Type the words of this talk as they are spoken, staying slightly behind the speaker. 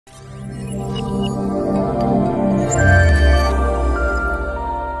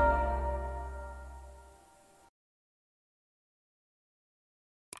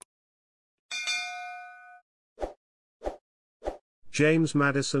James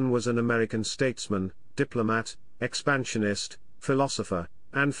Madison was an American statesman, diplomat, expansionist, philosopher,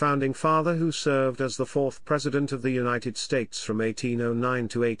 and founding father who served as the fourth President of the United States from 1809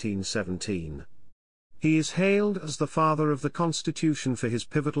 to 1817. He is hailed as the father of the Constitution for his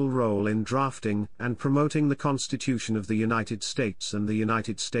pivotal role in drafting and promoting the Constitution of the United States and the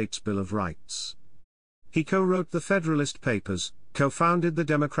United States Bill of Rights. He co-wrote the Federalist Papers, co-founded the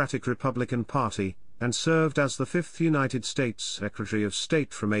Democratic-Republican Party, and served as the fifth United States Secretary of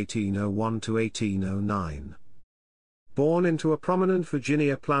State from 1801 to 1809. Born into a prominent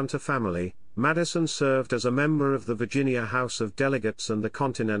Virginia planter family, Madison served as a member of the Virginia House of Delegates and the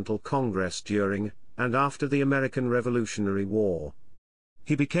Continental Congress during and after the American Revolutionary War.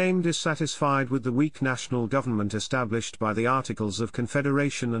 He became dissatisfied with the weak national government established by the Articles of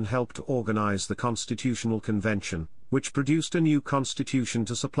Confederation and helped organize the Constitutional Convention, which produced a new constitution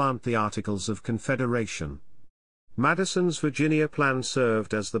to supplant the Articles of Confederation. Madison's Virginia Plan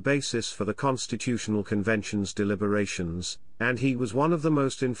served as the basis for the Constitutional Convention's deliberations, and he was one of the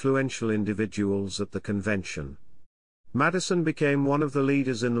most influential individuals at the convention. Madison became one of the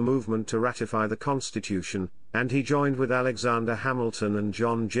leaders in the movement to ratify the Constitution, and he joined with Alexander Hamilton and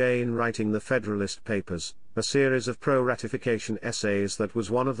John Jay in writing the Federalist Papers, a series of pro-ratification essays that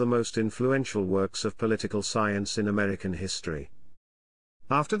was one of the most influential works of political science in American history.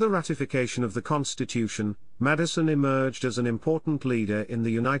 After the ratification of the Constitution, Madison emerged as an important leader in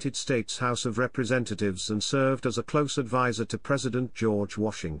the United States House of Representatives and served as a close advisor to President George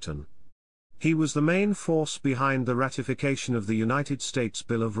Washington. He was the main force behind the ratification of the United States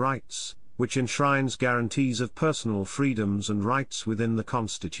Bill of Rights, which enshrines guarantees of personal freedoms and rights within the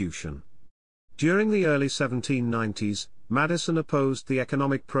Constitution. During the early 1790s, Madison opposed the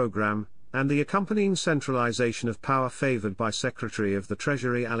economic program and the accompanying centralization of power favored by Secretary of the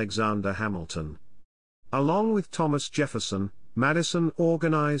Treasury Alexander Hamilton. Along with Thomas Jefferson, Madison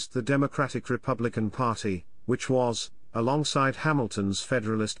organized the Democratic-Republican Party, which was, alongside Hamilton's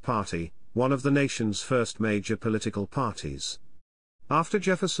Federalist Party, one of the nation's first major political parties. After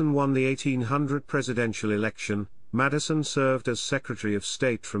Jefferson won the 1800 presidential election, Madison served as Secretary of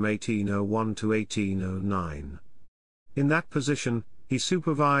State from 1801 to 1809. In that position, he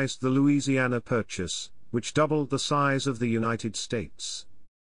supervised the Louisiana Purchase, which doubled the size of the United States.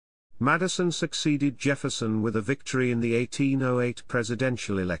 Madison succeeded Jefferson with a victory in the 1808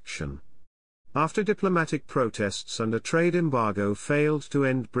 presidential election. After diplomatic protests and a trade embargo failed to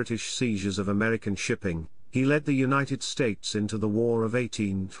end British seizures of American shipping, he led the United States into the War of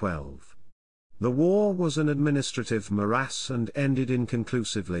 1812. The war was an administrative morass and ended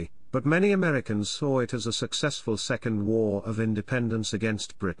inconclusively, but many Americans saw it as a successful second war of independence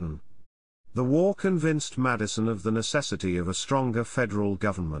against Britain. The war convinced Madison of the necessity of a stronger federal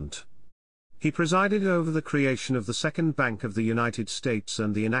government. He presided over the creation of the Second Bank of the United States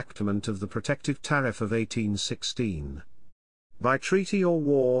and the enactment of the Protective Tariff of 1816. By treaty or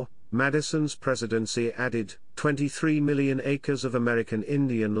war, Madison's presidency added 23 million acres of American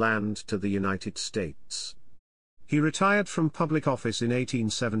Indian land to the United States. He retired from public office in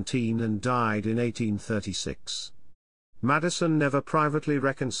 1817 and died in 1836. Madison never privately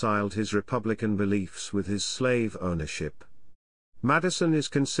reconciled his Republican beliefs with his slave ownership. Madison is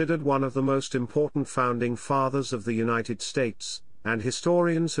considered one of the most important founding fathers of the United States, and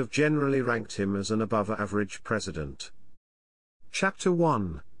historians have generally ranked him as an above-average president. Chapter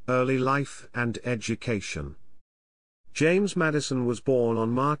 1: Early Life and Education. James Madison was born on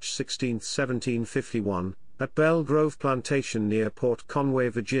March 16, 1751, at Belle Grove Plantation near Port Conway,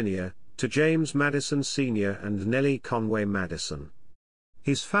 Virginia, to James Madison Sr. and Nellie Conway Madison.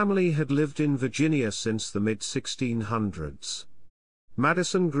 His family had lived in Virginia since the mid-1600s.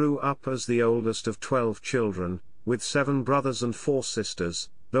 Madison grew up as the oldest of 12 children, with 7 brothers and 4 sisters,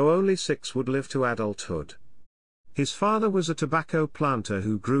 though only 6 would live to adulthood. His father was a tobacco planter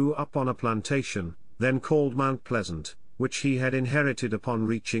who grew up on a plantation, then called Mount Pleasant, which he had inherited upon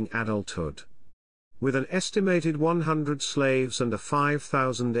reaching adulthood. With an estimated 100 slaves and a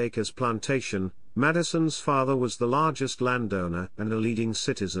 5,000 acres plantation, Madison's father was the largest landowner and a leading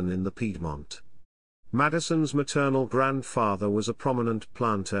citizen in the Piedmont. Madison's maternal grandfather was a prominent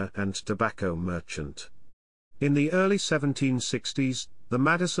planter and tobacco merchant. In the early 1760s, the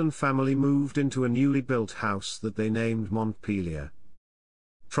Madison family moved into a newly built house that they named Montpelier.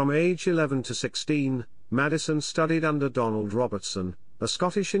 From age 11 to 16, Madison studied under Donald Robertson, a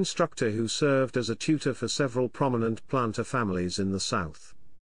Scottish instructor who served as a tutor for several prominent planter families in the South.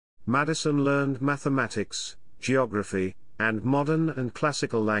 Madison learned mathematics, geography, and modern and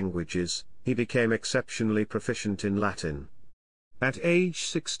classical languages. He became exceptionally proficient in Latin. At age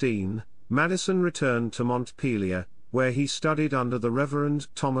 16, Madison returned to Montpelier, where he studied under the Reverend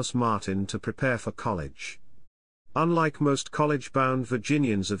Thomas Martin to prepare for college. Unlike most college-bound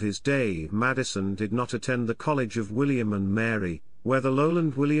Virginians of his day, Madison did not attend the College of William and Mary, where the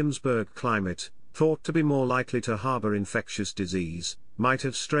lowland Williamsburg climate, thought to be more likely to harbor infectious disease, might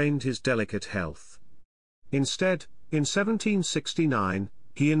have strained his delicate health. Instead, in 1769,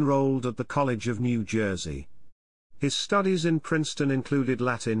 he enrolled at the College of New Jersey. His studies in Princeton included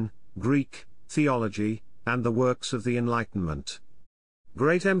Latin, Greek, theology, and the works of the Enlightenment.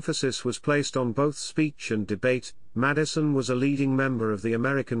 Great emphasis was placed on both speech and debate. Madison was a leading member of the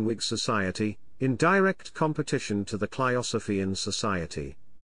American Whig Society, in direct competition to the Cliosophian Society.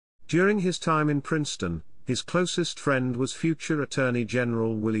 During his time in Princeton, his closest friend was future Attorney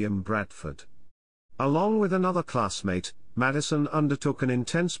General William Bradford. Along with another classmate, Madison undertook an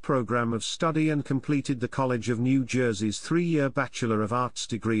intense program of study and completed the College of New Jersey's 3-year Bachelor of Arts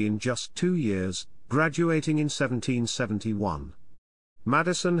degree in just 2 years, graduating in 1771.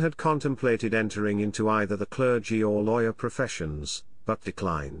 Madison had contemplated entering into either the clergy or lawyer professions, but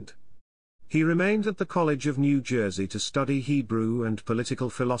declined. He remained at the College of New Jersey to study Hebrew and political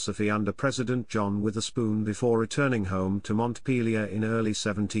philosophy under President John Witherspoon before returning home to Montpelier in early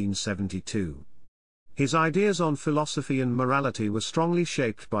 1772. His ideas on philosophy and morality were strongly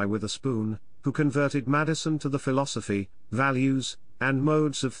shaped by Witherspoon, who converted Madison to the philosophy, values, and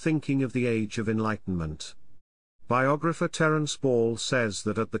modes of thinking of the Age of Enlightenment. Biographer Terence Ball says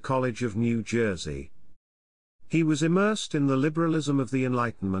that at the College of New Jersey, he was immersed in the liberalism of the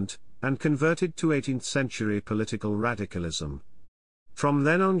Enlightenment, and converted to 18th-century political radicalism. From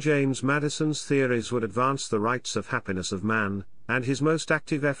then on, James Madison's theories would advance the rights of happiness of man, and his most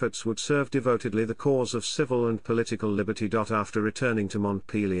active efforts would serve devotedly the cause of civil and political liberty. After returning to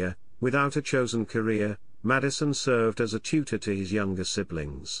Montpelier, without a chosen career, Madison served as a tutor to his younger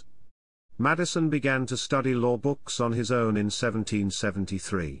siblings. Madison began to study law books on his own in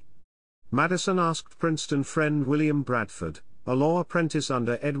 1773. Madison asked Princeton friend William Bradford, a law apprentice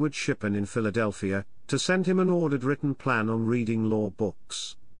under Edward Shippen in Philadelphia, to send him an ordered written plan on reading law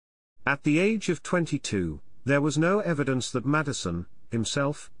books. At the age of 22, there was no evidence that Madison,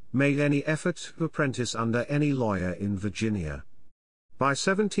 himself, made any effort to apprentice under any lawyer in Virginia. By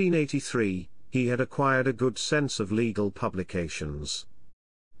 1783, he had acquired a good sense of legal publications.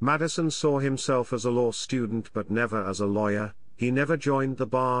 Madison saw himself as a law student but never as a lawyer. He never joined the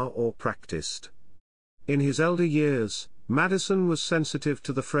bar or practiced. In his elder years, Madison was sensitive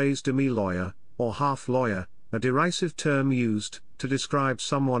to the phrase demi-lawyer, or half-lawyer, a derisive term used to describe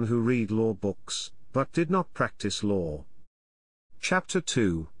someone who read law books, but did not practice law. Chapter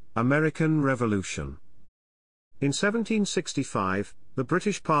 2, American Revolution. In 1765, the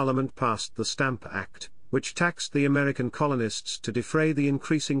British Parliament passed the Stamp Act, which taxed the American colonists to defray the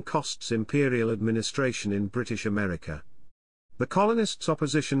increasing costs of imperial administration in British America. The colonists'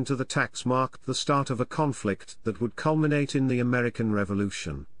 opposition to the tax marked the start of a conflict that would culminate in the American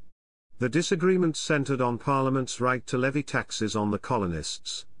Revolution. The disagreement centered on Parliament's right to levy taxes on the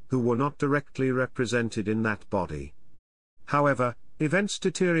colonists, who were not directly represented in that body. However, events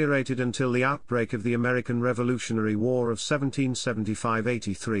deteriorated until the outbreak of the American Revolutionary War of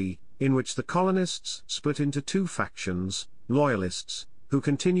 1775–83, in which the colonists split into two factions: Loyalists, who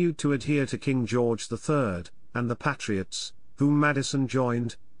continued to adhere to King George III, and the Patriots, whom Madison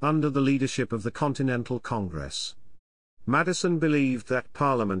joined, under the leadership of the Continental Congress. Madison believed that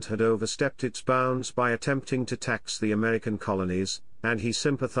Parliament had overstepped its bounds by attempting to tax the American colonies, and he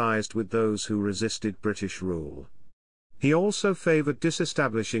sympathized with those who resisted British rule. He also favored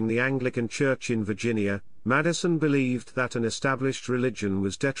disestablishing the Anglican Church in Virginia. Madison believed that an established religion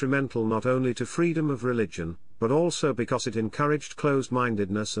was detrimental not only to freedom of religion, but also because it encouraged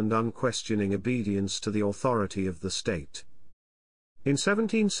closed-mindedness and unquestioning obedience to the authority of the state. In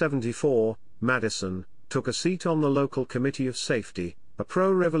 1774, Madison took a seat on the local Committee of Safety, a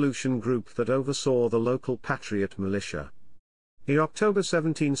pro-revolution group that oversaw the local Patriot militia. In October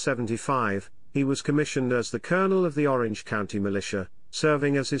 1775, he was commissioned as the colonel of the Orange County militia,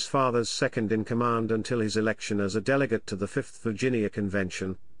 serving as his father's second-in-command until his election as a delegate to the 5th Virginia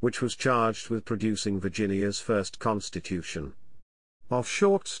Convention, which was charged with producing Virginia's first constitution. Of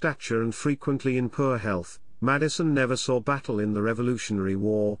short stature and frequently in poor health, Madison never saw battle in the Revolutionary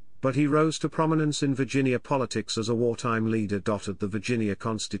War, but he rose to prominence in Virginia politics as a wartime leader. At the Virginia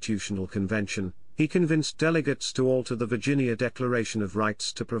Constitutional Convention, he convinced delegates to alter the Virginia Declaration of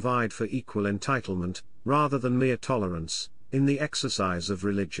Rights to provide for equal entitlement, rather than mere tolerance, in the exercise of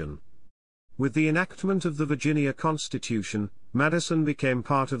religion. With the enactment of the Virginia Constitution, Madison became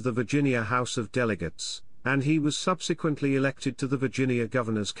part of the Virginia House of Delegates, and he was subsequently elected to the Virginia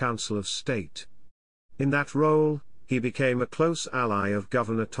Governor's Council of State. In that role, he became a close ally of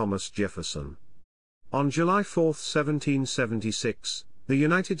Governor Thomas Jefferson. On July 4, 1776, the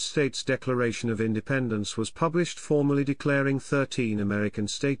United States Declaration of Independence was published, formally declaring 13 American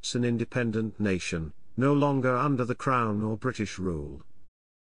states an independent nation, no longer under the Crown or British rule.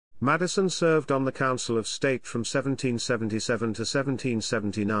 Madison served on the Council of State from 1777 to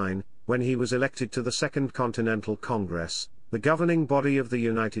 1779, when he was elected to the Second Continental Congress, the governing body of the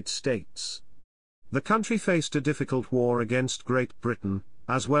United States. The country faced a difficult war against Great Britain,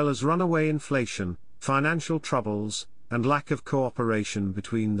 as well as runaway inflation, financial troubles, and lack of cooperation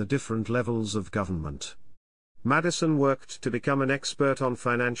between the different levels of government. Madison worked to become an expert on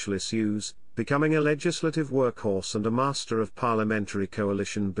financial issues, becoming a legislative workhorse and a master of parliamentary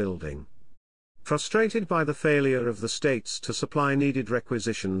coalition building. Frustrated by the failure of the states to supply needed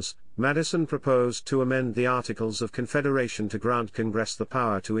requisitions, Madison proposed to amend the Articles of Confederation to grant Congress the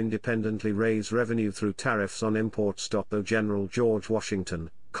power to independently raise revenue through tariffs on imports. Though General George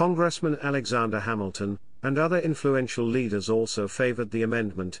Washington, Congressman Alexander Hamilton, and other influential leaders also favored the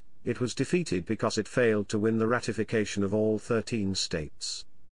amendment, it was defeated because it failed to win the ratification of all 13 states.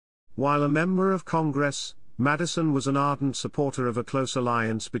 While a member of Congress, Madison was an ardent supporter of a close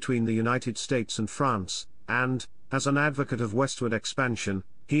alliance between the United States and France, and, as an advocate of westward expansion,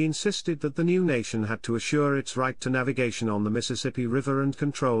 he insisted that the new nation had to assure its right to navigation on the Mississippi River and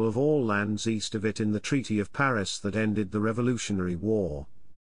control of all lands east of it in the Treaty of Paris that ended the Revolutionary War.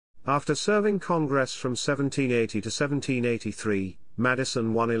 After serving Congress from 1780 to 1783,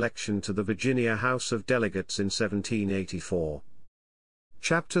 Madison won election to the Virginia House of Delegates in 1784.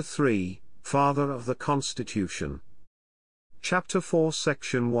 Chapter 3, Father of the Constitution. Chapter 4,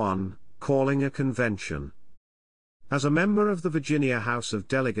 Section 1, Calling a Convention. As a member of the Virginia House of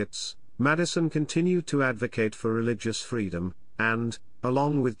Delegates, Madison continued to advocate for religious freedom, and,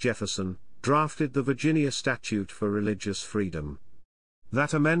 along with Jefferson, drafted the Virginia Statute for Religious Freedom.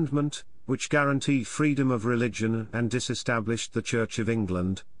 That amendment, which guaranteed freedom of religion and disestablished the Church of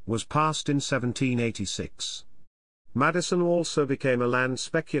England, was passed in 1786. Madison also became a land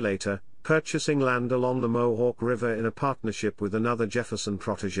speculator, purchasing land along the Mohawk River in a partnership with another Jefferson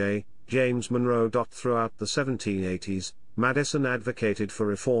protege, James Monroe. Throughout the 1780s, Madison advocated for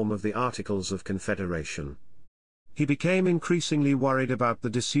reform of the Articles of Confederation. He became increasingly worried about the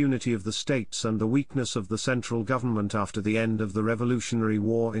disunity of the states and the weakness of the central government after the end of the Revolutionary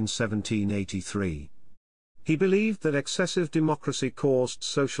War in 1783. He believed that excessive democracy caused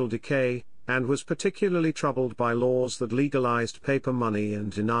social decay, and was particularly troubled by laws that legalized paper money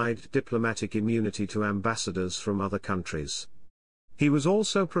and denied diplomatic immunity to ambassadors from other countries. He was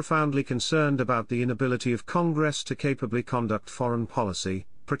also profoundly concerned about the inability of Congress to capably conduct foreign policy,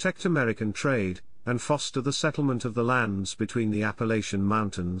 protect American trade, and foster the settlement of the lands between the Appalachian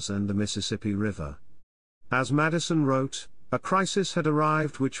Mountains and the Mississippi River. As Madison wrote, a crisis had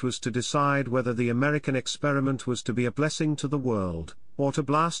arrived which was to decide whether the American experiment was to be a blessing to the world, or to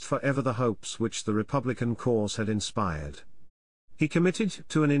blast forever the hopes which the Republican cause had inspired. He committed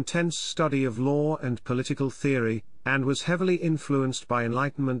to an intense study of law and political theory, and was heavily influenced by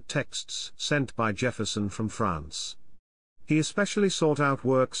Enlightenment texts sent by Jefferson from France. He especially sought out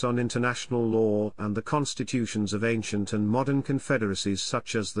works on international law and the constitutions of ancient and modern confederacies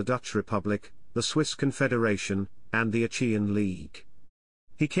such as the Dutch Republic, the Swiss Confederation, and the Achaean League.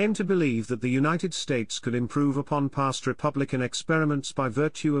 He came to believe that the United States could improve upon past Republican experiments by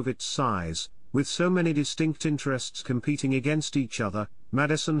virtue of its size. With so many distinct interests competing against each other,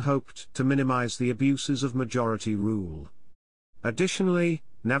 Madison hoped to minimize the abuses of majority rule. Additionally,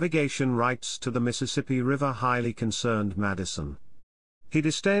 navigation rights to the Mississippi River highly concerned Madison. He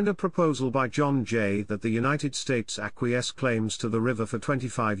disdained a proposal by John Jay that the United States acquiesce claims to the river for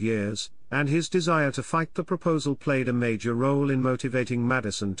 25 years, and his desire to fight the proposal played a major role in motivating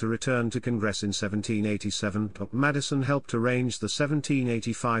Madison to return to Congress in 1787. Madison helped arrange the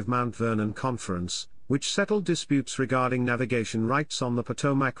 1785 Mount Vernon Conference, which settled disputes regarding navigation rights on the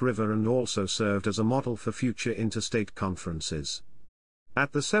Potomac River and also served as a model for future interstate conferences.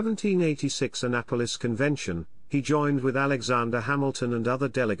 At the 1786 Annapolis Convention, he joined with Alexander Hamilton and other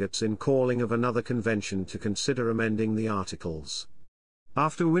delegates in calling of another convention to consider amending the Articles.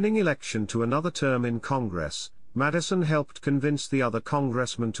 After winning election to another term in Congress, Madison helped convince the other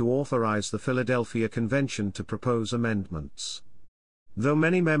congressmen to authorize the Philadelphia Convention to propose amendments. Though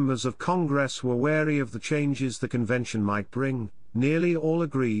many members of Congress were wary of the changes the convention might bring, nearly all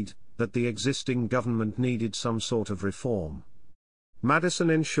agreed that the existing government needed some sort of reform. Madison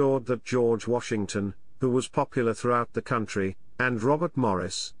ensured that George Washington, who was popular throughout the country, and Robert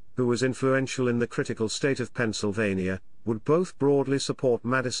Morris, who was influential in the critical state of Pennsylvania, would both broadly support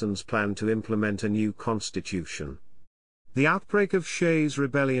Madison's plan to implement a new constitution. The outbreak of Shays'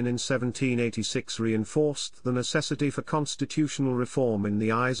 Rebellion in 1786 reinforced the necessity for constitutional reform in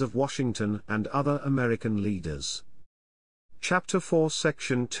the eyes of Washington and other American leaders. Chapter 4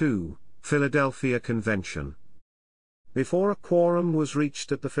 Section 2, Philadelphia Convention. Before a quorum was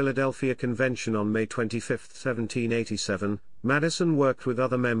reached at the Philadelphia Convention on May 25, 1787, Madison worked with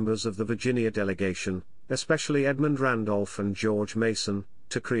other members of the Virginia delegation, especially Edmund Randolph and George Mason,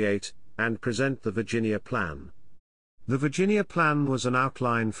 to create and present the Virginia Plan. The Virginia Plan was an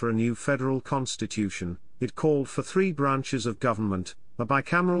outline for a new federal constitution. It called for 3 branches of government, a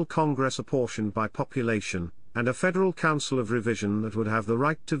bicameral Congress apportioned by population, and a federal council of revision that would have the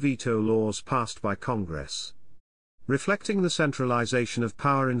right to veto laws passed by Congress. Reflecting the centralization of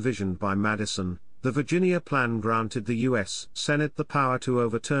power envisioned by Madison, the Virginia Plan granted the U.S. Senate the power to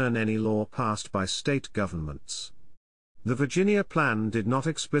overturn any law passed by state governments. The Virginia Plan did not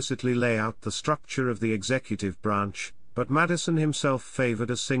explicitly lay out the structure of the executive branch, but Madison himself favored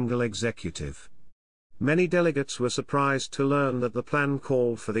a single executive. Many delegates were surprised to learn that the plan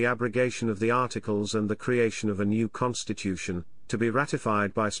called for the abrogation of the Articles and the creation of a new constitution, to be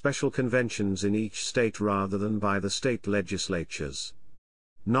ratified by special conventions in each state rather than by the state legislatures.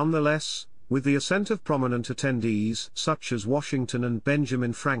 Nonetheless, with the assent of prominent attendees such as Washington and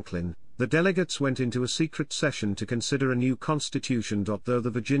Benjamin Franklin, the delegates went into a secret session to consider a new constitution. Though the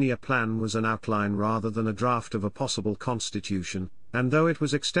Virginia Plan was an outline rather than a draft of a possible constitution, and though it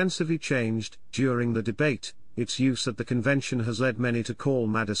was extensively changed during the debate, its use at the convention has led many to call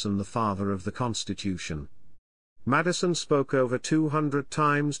Madison the father of the Constitution. Madison spoke over 200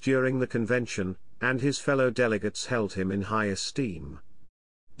 times during the convention, and his fellow delegates held him in high esteem.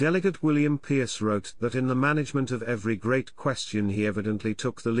 Delegate William Pierce wrote that in the management of every great question he evidently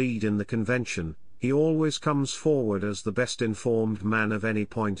took the lead in the convention. He always comes forward as the best informed man of any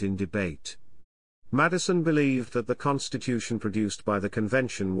point in debate. Madison believed that the Constitution produced by the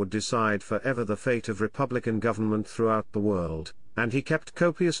convention would decide forever the fate of Republican government throughout the world, and he kept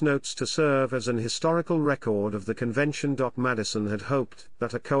copious notes to serve as an historical record of the convention. Madison had hoped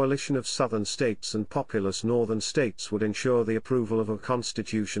that a coalition of southern states and populous northern states would ensure the approval of a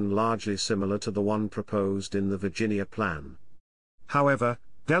constitution largely similar to the one proposed in the Virginia Plan. However,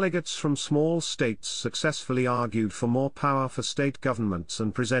 delegates from small states successfully argued for more power for state governments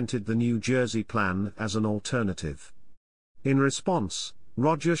and presented the New Jersey Plan as an alternative. In response,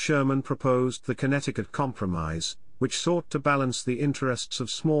 Roger Sherman proposed the Connecticut Compromise, which sought to balance the interests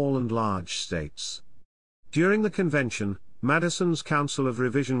of small and large states. During the convention, Madison's Council of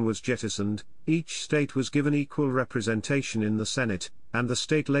Revision was jettisoned. Each state was given equal representation in the Senate, and the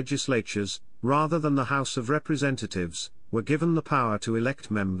state legislatures, rather than the House of Representatives, were given the power to elect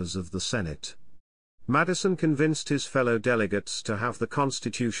members of the Senate. Madison convinced his fellow delegates to have the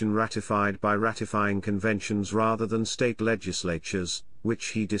Constitution ratified by ratifying conventions rather than state legislatures, which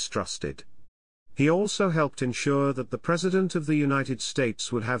he distrusted. He also helped ensure that the President of the United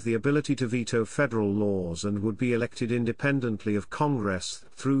States would have the ability to veto federal laws and would be elected independently of Congress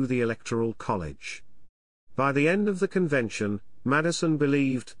through the Electoral College. By the end of the convention, Madison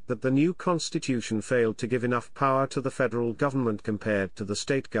believed that the new Constitution failed to give enough power to the federal government compared to the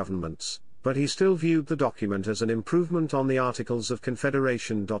state governments, but he still viewed the document as an improvement on the Articles of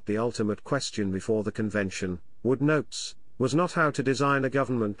Confederation. The ultimate question before the convention, Wood notes, was not how to design a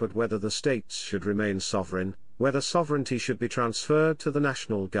government but whether the states should remain sovereign, whether sovereignty should be transferred to the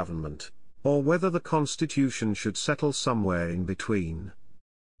national government, or whether the Constitution should settle somewhere in between.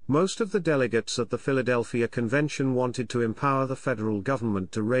 Most of the delegates at the Philadelphia Convention wanted to empower the federal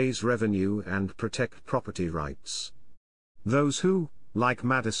government to raise revenue and protect property rights. Those who, like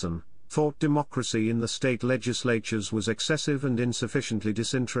Madison, thought democracy in the state legislatures was excessive and insufficiently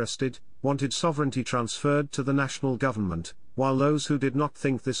disinterested, wanted sovereignty transferred to the national government, while those who did not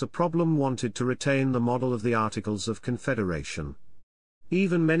think this a problem wanted to retain the model of the Articles of Confederation.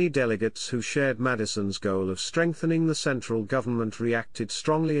 Even many delegates who shared Madison's goal of strengthening the central government reacted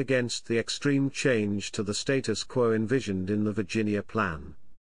strongly against the extreme change to the status quo envisioned in the Virginia Plan.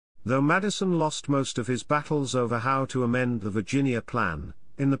 Though Madison lost most of his battles over how to amend the Virginia Plan,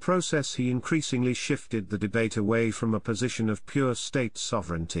 in the process he increasingly shifted the debate away from a position of pure state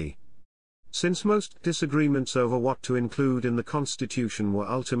sovereignty. Since most disagreements over what to include in the Constitution were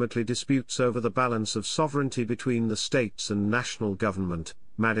ultimately disputes over the balance of sovereignty between the states and national government,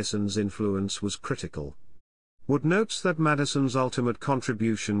 Madison's influence was critical. Wood notes that Madison's ultimate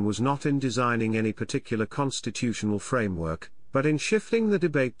contribution was not in designing any particular constitutional framework, but in shifting the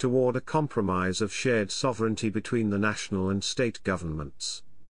debate toward a compromise of shared sovereignty between the national and state governments.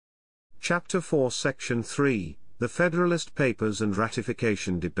 Chapter 4 Section 3, The Federalist Papers and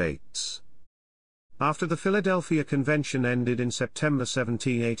Ratification Debates. After the Philadelphia Convention ended in September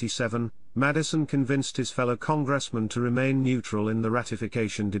 1787, Madison convinced his fellow congressmen to remain neutral in the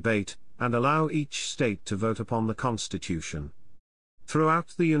ratification debate, and allow each state to vote upon the Constitution.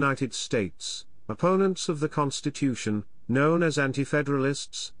 Throughout the United States, opponents of the Constitution, known as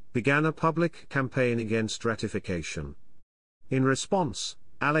Anti-Federalists, began a public campaign against ratification. In response,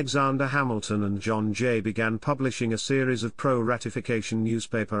 Alexander Hamilton and John Jay began publishing a series of pro-ratification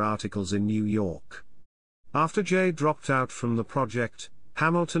newspaper articles in New York. After Jay dropped out from the project,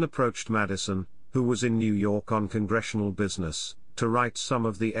 Hamilton approached Madison, who was in New York on congressional business, to write some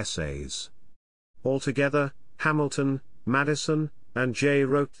of the essays. Altogether, Hamilton, Madison, and Jay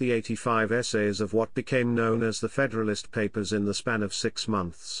wrote the 85 essays of what became known as the Federalist Papers in the span of 6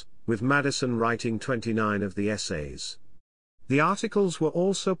 months, with Madison writing 29 of the essays. The articles were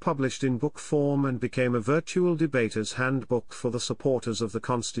also published in book form and became a virtual debater's handbook for the supporters of the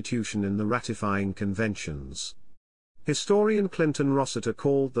Constitution in the ratifying conventions. Historian Clinton Rossiter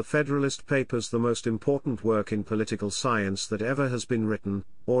called the Federalist Papers the most important work in political science that ever has been written,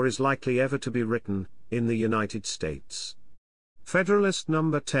 or is likely ever to be written, in the United States. Federalist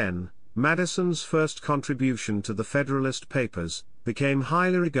No. 10, Madison's first contribution to the Federalist Papers, became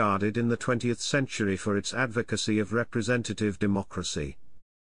highly regarded in the 20th century for its advocacy of representative democracy.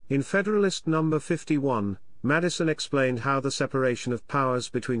 In Federalist No. 51, Madison explained how the separation of powers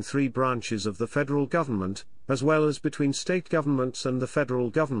between 3 branches of the federal government, as well as between state governments and the federal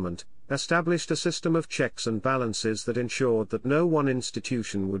government, established a system of checks and balances that ensured that no one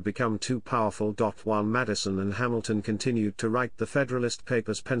institution would become too powerful. While Madison and Hamilton continued to write the Federalist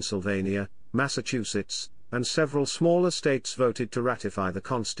Papers, Pennsylvania, Massachusetts, and several smaller states voted to ratify the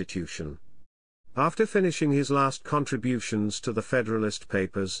Constitution. After finishing his last contributions to the Federalist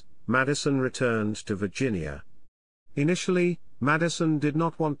Papers, Madison returned to Virginia. Initially, Madison did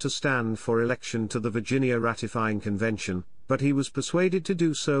not want to stand for election to the Virginia Ratifying Convention, but he was persuaded to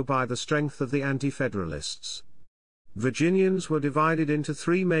do so by the strength of the Anti-Federalists. Virginians were divided into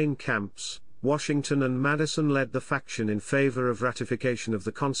 3 main camps. Washington and Madison led the faction in favor of ratification of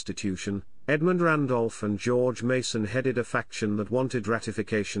the Constitution. Edmund Randolph and George Mason headed a faction that wanted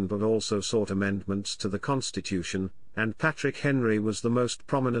ratification but also sought amendments to the Constitution, and Patrick Henry was the most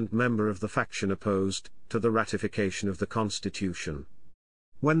prominent member of the faction opposed to the ratification of the Constitution.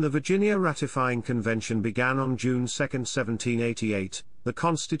 When the Virginia Ratifying Convention began on June 2, 1788, the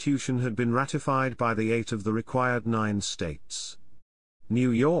Constitution had been ratified by the 8 of the required 9 states.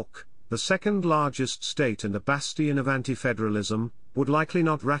 New York, the second largest state and a bastion of anti-federalism, would likely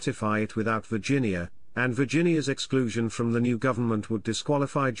not ratify it without Virginia, and Virginia's exclusion from the new government would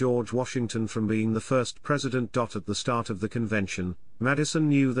disqualify George Washington from being the first president. At the start of the convention, Madison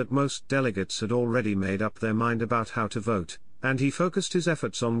knew that most delegates had already made up their mind about how to vote, and he focused his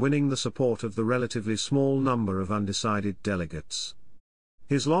efforts on winning the support of the relatively small number of undecided delegates.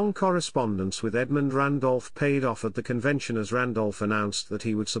 His long correspondence with Edmund Randolph paid off at the convention, as Randolph announced that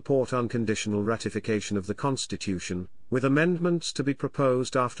he would support unconditional ratification of the Constitution, with amendments to be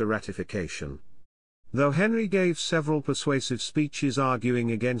proposed after ratification. Though Henry gave several persuasive speeches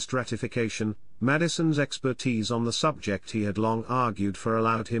arguing against ratification, Madison's expertise on the subject he had long argued for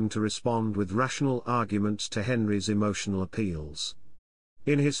allowed him to respond with rational arguments to Henry's emotional appeals.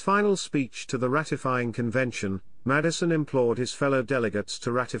 In his final speech to the ratifying convention, Madison implored his fellow delegates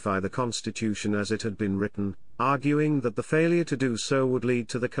to ratify the Constitution as it had been written, arguing that the failure to do so would lead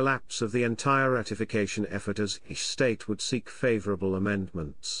to the collapse of the entire ratification effort, as each state would seek favorable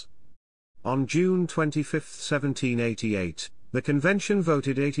amendments. On June 25, 1788, the convention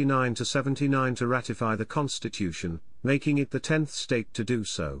voted 89 to 79 to ratify the Constitution, making it the 10th state to do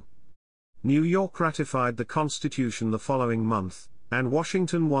so. New York ratified the Constitution the following month, and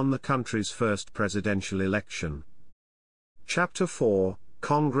Washington won the country's first presidential election. Chapter 4,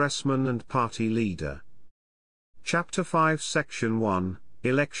 Congressman and Party Leader. Chapter 5, Section 1,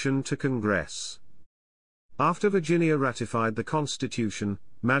 Election to Congress. After Virginia ratified the Constitution,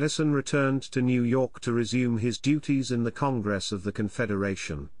 Madison returned to New York to resume his duties in the Congress of the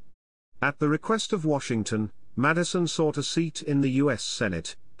Confederation. At the request of Washington, Madison sought a seat in the U.S.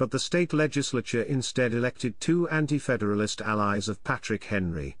 Senate, but the state legislature instead elected 2 anti-federalist allies of Patrick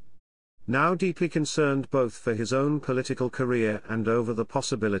Henry. Now deeply concerned both for his own political career and over the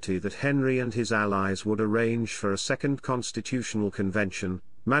possibility that Henry and his allies would arrange for a second constitutional convention,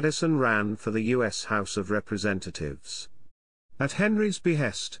 Madison ran for the U.S. House of Representatives. At Henry's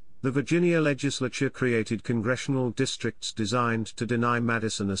behest, the Virginia legislature created congressional districts designed to deny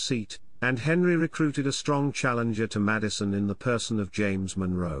Madison a seat, and Henry recruited a strong challenger to Madison in the person of James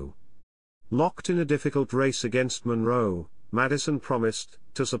Monroe. Locked in a difficult race against Monroe, Madison promised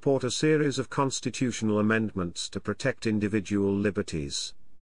to support a series of constitutional amendments to protect individual liberties.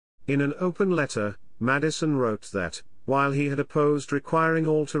 In an open letter, Madison wrote that, while he had opposed requiring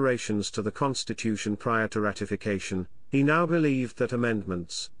alterations to the Constitution prior to ratification, he now believed that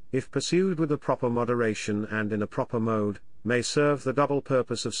amendments, if pursued with a proper moderation and in a proper mode, may serve the double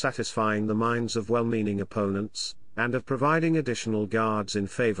purpose of satisfying the minds of well-meaning opponents, and of providing additional guards in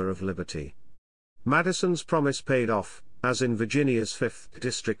favor of liberty. Madison's promise paid off, as in Virginia's 5th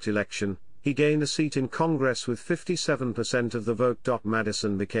district election, he gained a seat in Congress with 57% of the vote.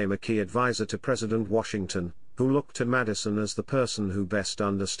 Madison became a key advisor to President Washington, who looked to Madison as the person who best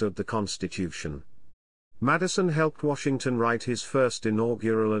understood the Constitution. Madison helped Washington write his first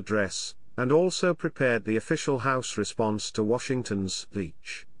inaugural address, and also prepared the official House response to Washington's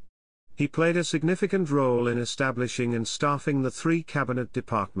speech. He played a significant role in establishing and staffing the 3 cabinet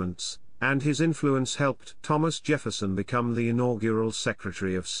departments, and his influence helped Thomas Jefferson become the inaugural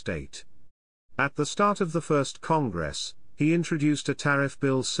Secretary of State. At the start of the first Congress, he introduced a tariff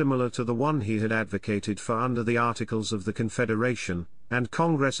bill similar to the one he had advocated for under the Articles of the Confederation, and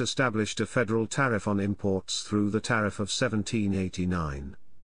Congress established a federal tariff on imports through the Tariff of 1789.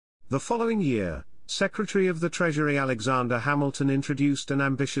 The following year, Secretary of the Treasury Alexander Hamilton introduced an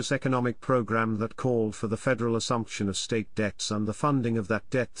ambitious economic program that called for the federal assumption of state debts and the funding of that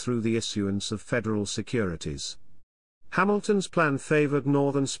debt through the issuance of federal securities. Hamilton's plan favored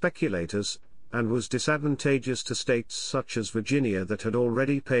northern speculators, and was disadvantageous to states such as Virginia that had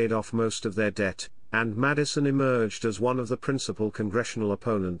already paid off most of their debt, and Madison emerged as one of the principal congressional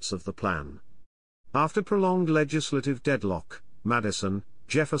opponents of the plan. After prolonged legislative deadlock, Madison,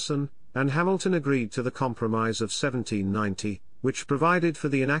 Jefferson, and Hamilton agreed to the Compromise of 1790, which provided for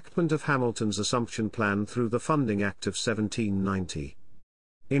the enactment of Hamilton's Assumption Plan through the Funding Act of 1790.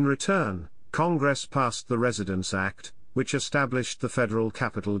 In return, Congress passed the Residence Act, which established the Federal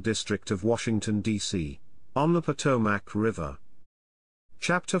Capital District of Washington, D.C., on the Potomac River.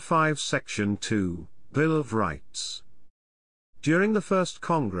 Chapter 5 Section 2, Bill of Rights. During the first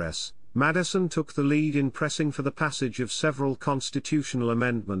Congress, Madison took the lead in pressing for the passage of several constitutional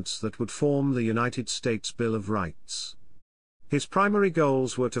amendments that would form the United States Bill of Rights. His primary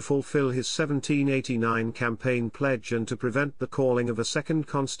goals were to fulfill his 1789 campaign pledge and to prevent the calling of a second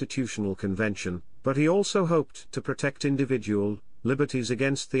constitutional convention, but he also hoped to protect individual liberties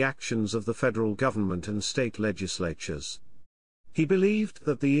against the actions of the federal government and state legislatures. He believed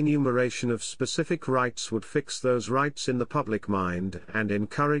that the enumeration of specific rights would fix those rights in the public mind and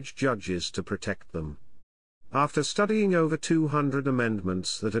encourage judges to protect them. After studying over 200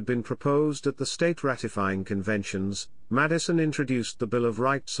 amendments that had been proposed at the state ratifying conventions, Madison introduced the Bill of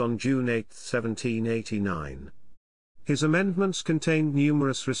Rights on June 8, 1789. His amendments contained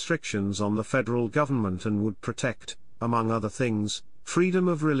numerous restrictions on the federal government and would protect, among other things, freedom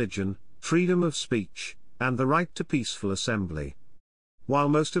of religion, freedom of speech, and the right to peaceful assembly. While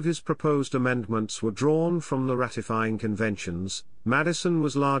most of his proposed amendments were drawn from the ratifying conventions, Madison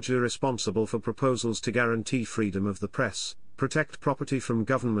was largely responsible for proposals to guarantee freedom of the press, protect property from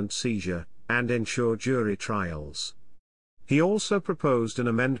government seizure, and ensure jury trials. He also proposed an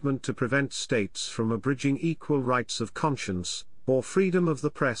amendment to prevent states from abridging equal rights of conscience, or freedom of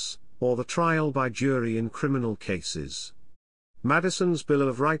the press, or the trial by jury in criminal cases. Madison's Bill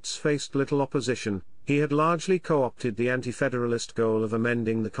of Rights faced little opposition. He had largely co-opted the anti-federalist goal of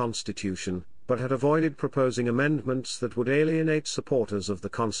amending the Constitution, but had avoided proposing amendments that would alienate supporters of the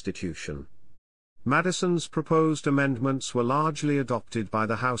Constitution. Madison's proposed amendments were largely adopted by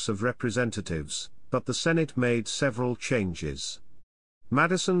the House of Representatives, but the Senate made several changes.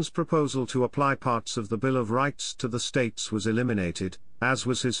 Madison's proposal to apply parts of the Bill of Rights to the states was eliminated, as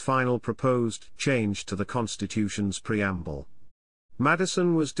was his final proposed change to the Constitution's preamble.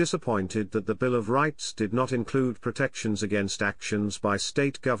 Madison was disappointed that the Bill of Rights did not include protections against actions by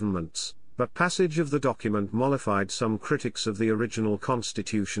state governments, but passage of the document mollified some critics of the original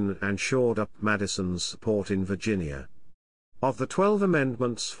Constitution and shored up Madison's support in Virginia. Of the 12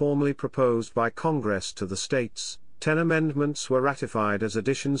 amendments formally proposed by Congress to the states, 10 amendments were ratified as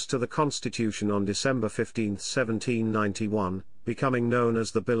additions to the Constitution on December 15, 1791, becoming known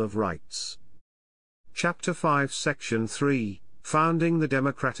as the Bill of Rights. Chapter 5 Section 3, Founding the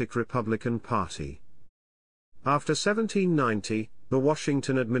Democratic-Republican Party. After 1790, the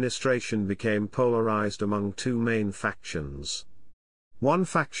Washington administration became polarized among 2 main factions. One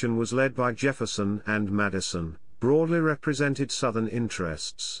faction was led by Jefferson and Madison, broadly represented Southern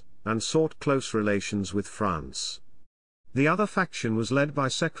interests, and sought close relations with France. The other faction was led by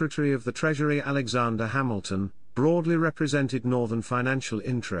Secretary of the Treasury Alexander Hamilton, broadly represented Northern financial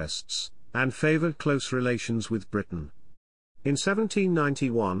interests, and favored close relations with Britain. In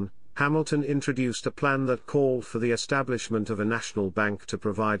 1791, Hamilton introduced a plan that called for the establishment of a national bank to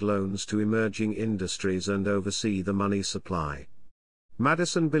provide loans to emerging industries and oversee the money supply.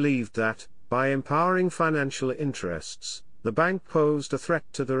 Madison believed that, by empowering financial interests, the bank posed a threat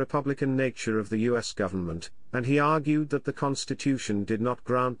to the republican nature of the U.S. government, and he argued that the Constitution did not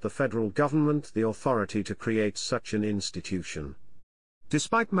grant the federal government the authority to create such an institution.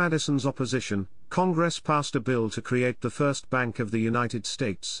 Despite Madison's opposition, Congress passed a bill to create the first bank of the United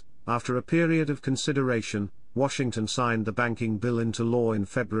States. After a period of consideration, Washington signed the banking bill into law in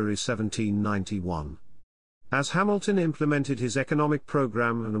February 1791. As Hamilton implemented his economic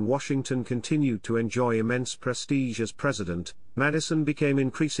program and Washington continued to enjoy immense prestige as president, Madison became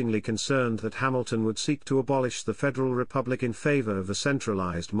increasingly concerned that Hamilton would seek to abolish the Federal Republic in favor of a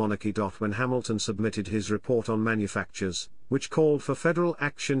centralized monarchy. When Hamilton submitted his report on manufactures, which called for federal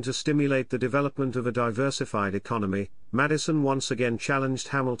action to stimulate the development of a diversified economy, Madison once again challenged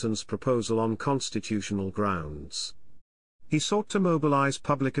Hamilton's proposal on constitutional grounds. He sought to mobilize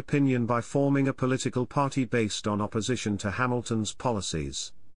public opinion by forming a political party based on opposition to Hamilton's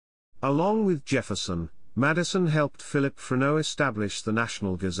policies. Along with Jefferson, Madison helped Philip Freneau establish the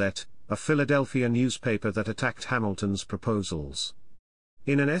National Gazette, a Philadelphia newspaper that attacked Hamilton's proposals.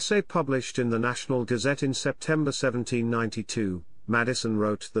 In an essay published in the National Gazette in September 1792, Madison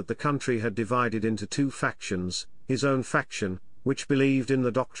wrote that the country had divided into two factions: his own faction, which believed in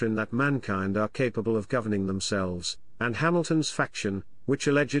the doctrine that mankind are capable of governing themselves, and Hamilton's faction, which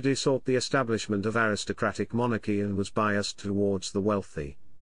allegedly sought the establishment of aristocratic monarchy and was biased towards the wealthy.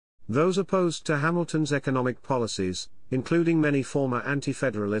 Those opposed to Hamilton's economic policies, including many former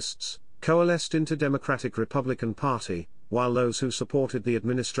anti-federalists, coalesced into Democratic-Republican Party, while those who supported the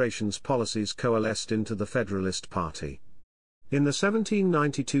administration's policies coalesced into the Federalist Party. In the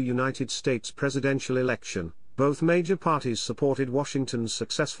 1792 United States presidential election, both major parties supported Washington's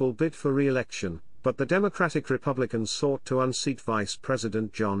successful bid for re-election, but the Democratic Republicans sought to unseat Vice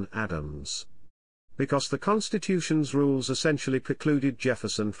President John Adams. Because the Constitution's rules essentially precluded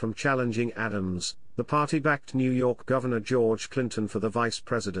Jefferson from challenging Adams, the party backed New York Governor George Clinton for the vice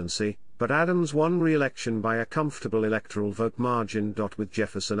presidency, but Adams won re-election by a comfortable electoral vote margin. With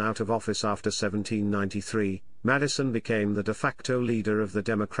Jefferson out of office after 1793, Madison became the de facto leader of the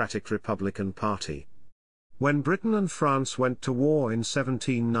Democratic-Republican Party. When Britain and France went to war in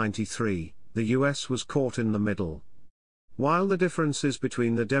 1793, the U.S. was caught in the middle. While the differences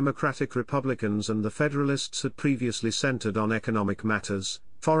between the Democratic Republicans and the Federalists had previously centered on economic matters,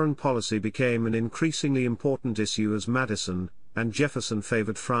 foreign policy became an increasingly important issue as Madison and Jefferson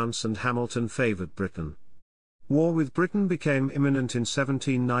favored France and Hamilton favored Britain. War with Britain became imminent in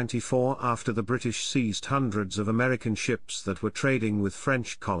 1794 after the British seized hundreds of American ships that were trading with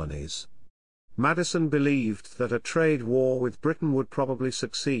French colonies. Madison believed that a trade war with Britain would probably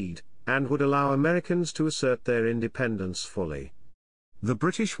succeed, and would allow Americans to assert their independence fully. The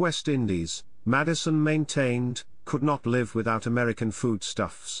British West Indies, Madison maintained, could not live without American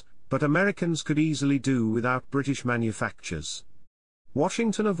foodstuffs, but Americans could easily do without British manufactures.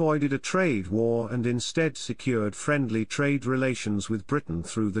 Washington avoided a trade war and instead secured friendly trade relations with Britain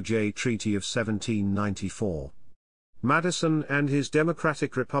through the Jay Treaty of 1794. Madison and his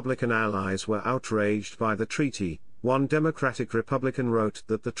Democratic-Republican allies were outraged by the treaty. One Democratic Republican wrote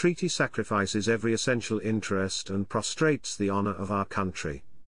that the treaty sacrifices every essential interest and prostrates the honor of our country.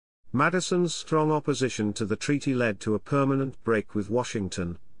 Madison's strong opposition to the treaty led to a permanent break with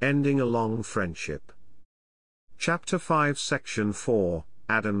Washington, ending a long friendship. Chapter 5 Section 4,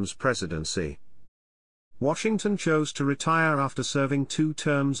 Adams' Presidency. Washington chose to retire after serving 2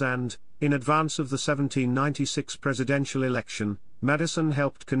 terms and, in advance of the 1796 presidential election, Madison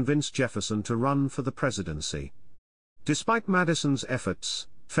helped convince Jefferson to run for the presidency. Despite Madison's efforts,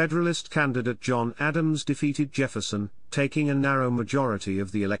 Federalist candidate John Adams defeated Jefferson, taking a narrow majority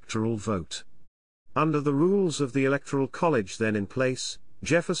of the electoral vote. Under the rules of the Electoral College then in place,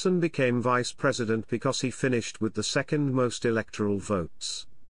 Jefferson became vice president because he finished with the second most electoral votes.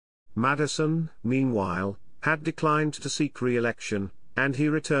 Madison, meanwhile, had declined to seek re-election, and he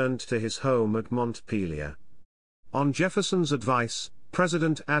returned to his home at Montpelier. On Jefferson's advice,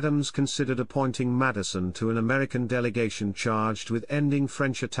 President Adams considered appointing Madison to an American delegation charged with ending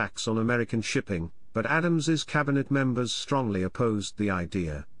French attacks on American shipping, but Adams's cabinet members strongly opposed the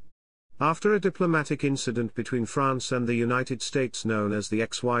idea. After a diplomatic incident between France and the United States known as the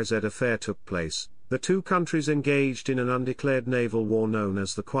XYZ affair took place, the two countries engaged in an undeclared naval war known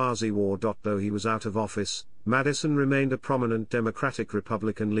as the Quasi-War. Though he was out of office, Madison remained a prominent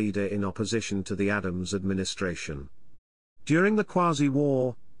Democratic-Republican leader in opposition to the Adams administration. During the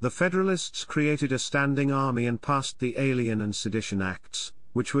Quasi-War, The Federalists created a standing army and passed the Alien and Sedition Acts,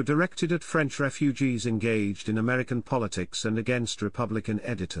 which were directed at French refugees engaged in American politics and against Republican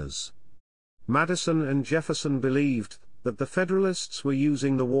editors. Madison and Jefferson believed that the Federalists were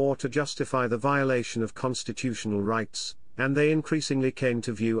using the war to justify the violation of constitutional rights, and they increasingly came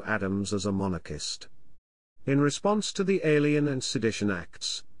to view Adams as a monarchist. In response to the Alien and Sedition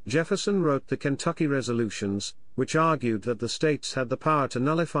Acts, Jefferson wrote the Kentucky Resolutions, which argued that the states had the power to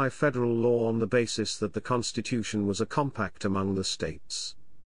nullify federal law on the basis that the Constitution was a compact among the states.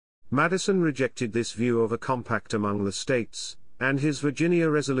 Madison rejected this view of a compact among the states, and his Virginia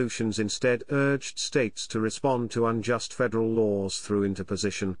resolutions instead urged states to respond to unjust federal laws through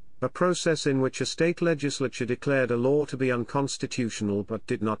interposition, a process in which a state legislature declared a law to be unconstitutional but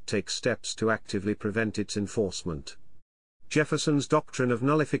did not take steps to actively prevent its enforcement. Jefferson's doctrine of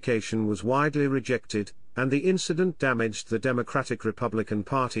nullification was widely rejected, and the incident damaged the Democratic-Republican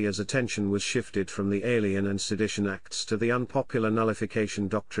Party as attention was shifted from the Alien and Sedition Acts to the unpopular nullification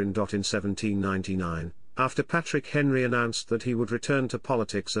doctrine. In 1799, after Patrick Henry announced that he would return to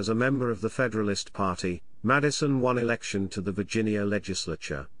politics as a member of the Federalist Party, Madison won election to the Virginia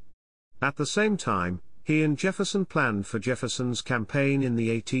legislature. At the same time, he and Jefferson planned for Jefferson's campaign in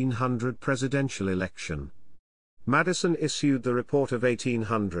the 1800 presidential election. Madison issued the Report of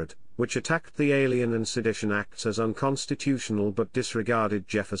 1800, which attacked the Alien and Sedition Acts as unconstitutional but disregarded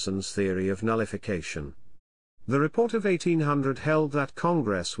Jefferson's theory of nullification. The Report of 1800 held that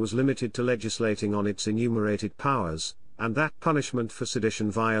Congress was limited to legislating on its enumerated powers, and that punishment for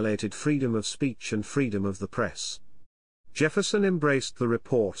sedition violated freedom of speech and freedom of the press. Jefferson embraced the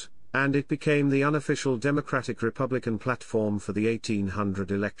report, and it became the unofficial Democratic-Republican platform for the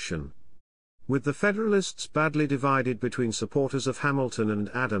 1800 election. With the Federalists badly divided between supporters of Hamilton and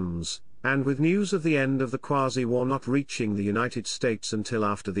Adams, and with news of the end of the quasi-war not reaching the United States until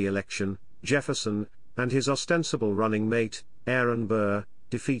after the election, Jefferson, and his ostensible running mate, Aaron Burr,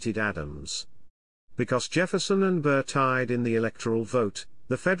 defeated Adams. Because Jefferson and Burr tied in the electoral vote,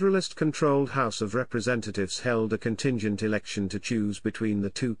 the Federalist-controlled House of Representatives held a contingent election to choose between the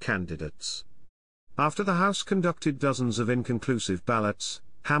two candidates. After the House conducted dozens of inconclusive ballots,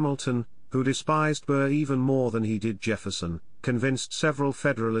 Hamilton, who despised Burr even more than he did Jefferson, convinced several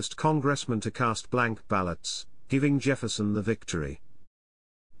Federalist congressmen to cast blank ballots, giving Jefferson the victory.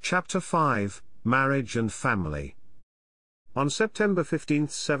 Chapter 5, Marriage and Family. On September 15,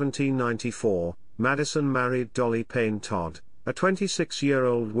 1794, Madison married Dolly Payne Todd, a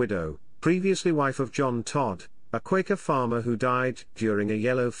 26-year-old widow, previously wife of John Todd, a Quaker farmer who died during a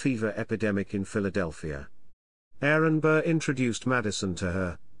yellow fever epidemic in Philadelphia. Aaron Burr introduced Madison to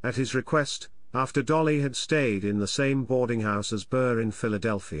her, at his request, after Dolly had stayed in the same boarding house as Burr in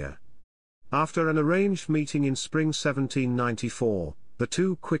Philadelphia. After an arranged meeting in spring 1794, the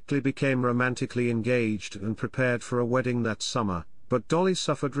two quickly became romantically engaged and prepared for a wedding that summer, but Dolly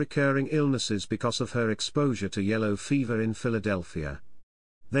suffered recurring illnesses because of her exposure to yellow fever in Philadelphia.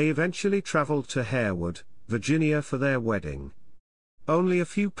 They eventually traveled to Harewood, Virginia for their wedding. Only a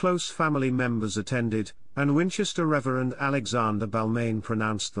few close family members attended, and Winchester Reverend Alexander Balmain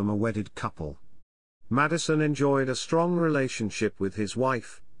pronounced them a wedded couple. Madison enjoyed a strong relationship with his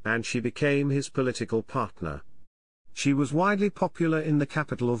wife, and she became his political partner. She was widely popular in the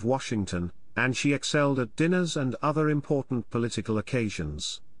capital of Washington, and she excelled at dinners and other important political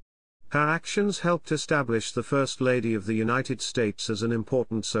occasions. Her actions helped establish the First Lady of the United States as an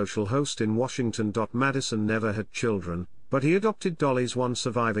important social host in Washington. Madison never had children, but he adopted Dolly's one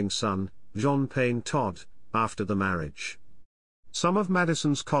surviving son, John Payne Todd, after the marriage. Some of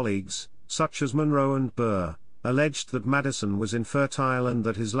Madison's colleagues, such as Monroe and Burr, alleged that Madison was infertile and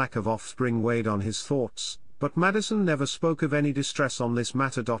that his lack of offspring weighed on his thoughts, but Madison never spoke of any distress on this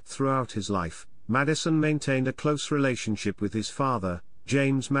matter. Throughout his life, Madison maintained a close relationship with his father,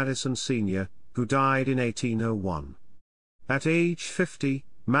 James Madison Sr., who died in 1801. At age 50,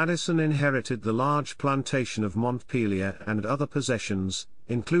 Madison inherited the large plantation of Montpelier and other possessions,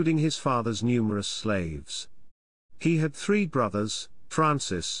 including his father's numerous slaves. He had 3 brothers,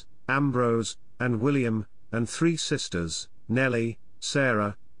 Francis, Ambrose, and William, and 3 sisters, Nellie,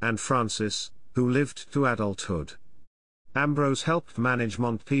 Sarah, and Frances, who lived to adulthood. Ambrose helped manage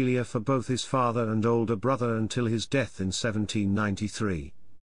Montpelier for both his father and older brother until his death in 1793.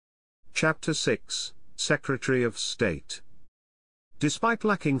 Chapter 6, Secretary of State. Despite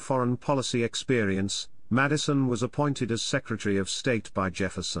lacking foreign policy experience, Madison was appointed as Secretary of State by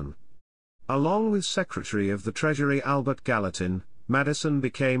Jefferson. Along with Secretary of the Treasury Albert Gallatin, Madison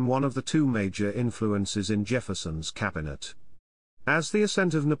became one of the 2 major influences in Jefferson's cabinet. As the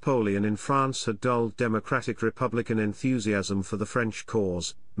ascent of Napoleon in France had dulled democratic republican enthusiasm for the French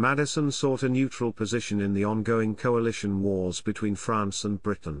cause, Madison sought a neutral position in the ongoing coalition wars between France and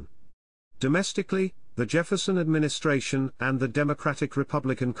Britain. Domestically, the Jefferson administration and the Democratic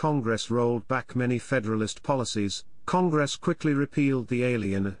Republican Congress rolled back many Federalist policies. Congress quickly repealed the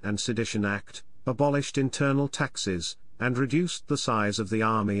Alien and Sedition Act, abolished internal taxes, and reduced the size of the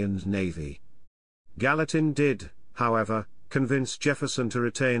Army and Navy. Gallatin did, however, convince Jefferson to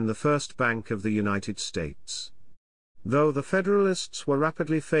retain the First Bank of the United States. Though the Federalists were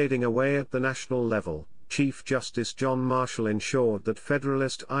rapidly fading away at the national level, Chief Justice John Marshall ensured that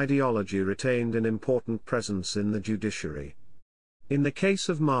Federalist ideology retained an important presence in the judiciary. In the case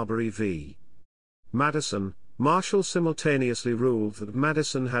of Marbury v. Madison, Marshall simultaneously ruled that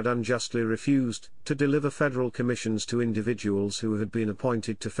Madison had unjustly refused to deliver federal commissions to individuals who had been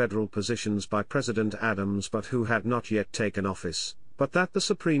appointed to federal positions by President Adams but who had not yet taken office, but that the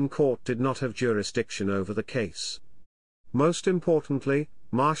Supreme Court did not have jurisdiction over the case. Most importantly,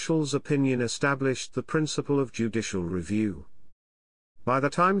 Marshall's opinion established the principle of judicial review. By the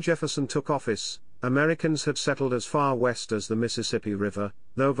time Jefferson took office, Americans had settled as far west as the Mississippi River,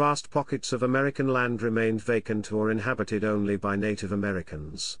 though vast pockets of American land remained vacant or inhabited only by Native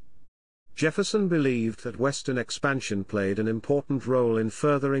Americans. Jefferson believed that Western expansion played an important role in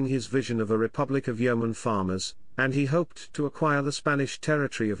furthering his vision of a republic of yeoman farmers, and he hoped to acquire the Spanish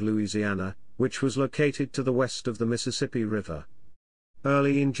territory of Louisiana, which was located to the west of the Mississippi River.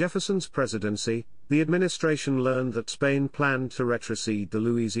 Early in Jefferson's presidency, the administration learned that Spain planned to retrocede the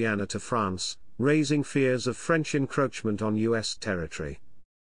Louisiana to France, raising fears of French encroachment on U.S. territory.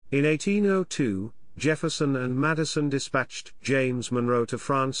 In 1802, Jefferson and Madison dispatched James Monroe to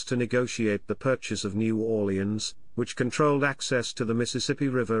France to negotiate the purchase of New Orleans, which controlled access to the Mississippi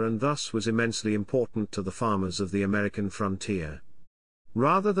River and thus was immensely important to the farmers of the American frontier.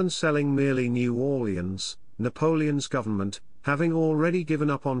 Rather than selling merely New Orleans, Napoleon's government, having already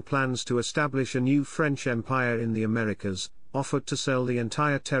given up on plans to establish a new French empire in the Americas, offered to sell the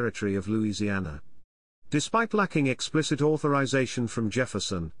entire territory of Louisiana. Despite lacking explicit authorization from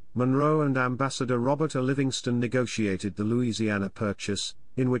Jefferson, Monroe and Ambassador Robert A. Livingston negotiated the Louisiana Purchase,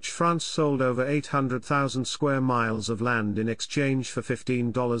 in which France sold over 800,000 square miles of land in exchange for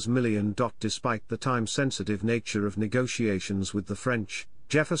 $15 million. Despite the time-sensitive nature of negotiations with the French,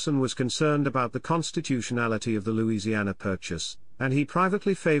 Jefferson was concerned about the constitutionality of the Louisiana Purchase, and he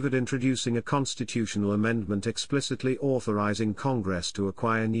privately favored introducing a constitutional amendment explicitly authorizing Congress to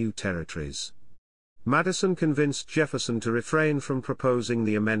acquire new territories. Madison convinced Jefferson to refrain from proposing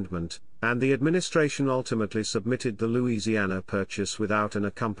the amendment, and the administration ultimately submitted the Louisiana Purchase without an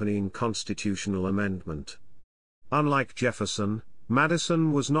accompanying constitutional amendment. Unlike Jefferson,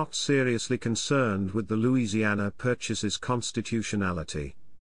 Madison was not seriously concerned with the Louisiana Purchase's constitutionality.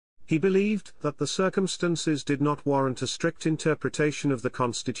 He believed that the circumstances did not warrant a strict interpretation of the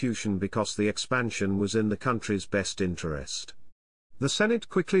Constitution because the expansion was in the country's best interest. The Senate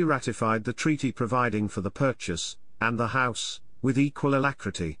quickly ratified the treaty providing for the purchase, and the House, with equal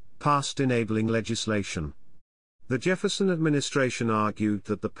alacrity, passed enabling legislation. The Jefferson administration argued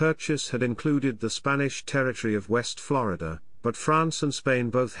that the purchase had included the Spanish territory of West Florida, but France and Spain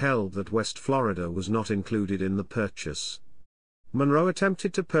both held that West Florida was not included in the purchase. Monroe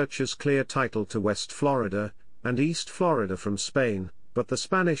attempted to purchase clear title to West Florida and East Florida from Spain, but the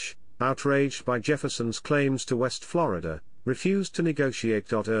Spanish, outraged by Jefferson's claims to West Florida, refused to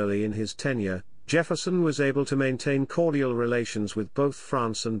negotiate. Early in his tenure, Jefferson was able to maintain cordial relations with both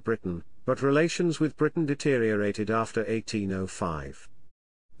France and Britain, but relations with Britain deteriorated after 1805.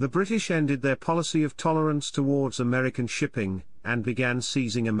 The British ended their policy of tolerance towards American shipping, and began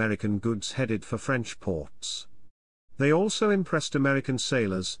seizing American goods headed for French ports. They also impressed American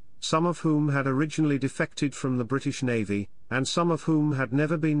sailors, some of whom had originally defected from the British Navy, and some of whom had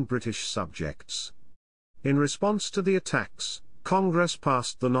never been British subjects. In response to the attacks, Congress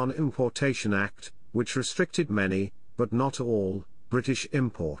passed the Non-Importation Act, which restricted many, but not all, British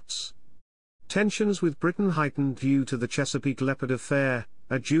imports. Tensions with Britain heightened due to the Chesapeake Leopard affair,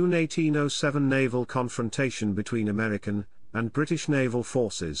 a June 1807 naval confrontation between American and British naval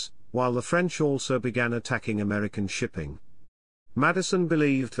forces, while the French also began attacking American shipping. Madison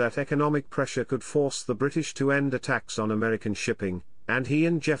believed that economic pressure could force the British to end attacks on American shipping, and he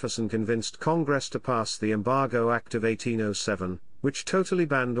and Jefferson convinced Congress to pass the Embargo Act of 1807, which totally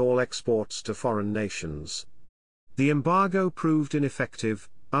banned all exports to foreign nations. The embargo proved ineffective,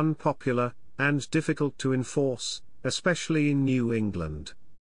 unpopular, and difficult to enforce, especially in New England.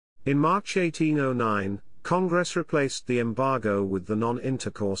 In March 1809, Congress replaced the embargo with the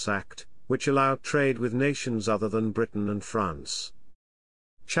Non-Intercourse Act, which allowed trade with nations other than Britain and France.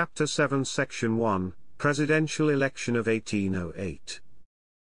 Chapter 7 Section 1, Presidential Election of 1808.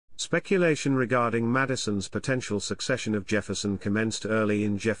 Speculation regarding Madison's potential succession of Jefferson commenced early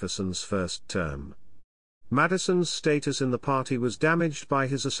in Jefferson's first term. Madison's status in the party was damaged by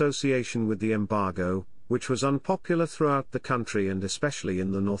his association with the embargo, which was unpopular throughout the country and especially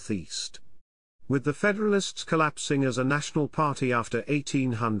in the Northeast. With the Federalists collapsing as a national party after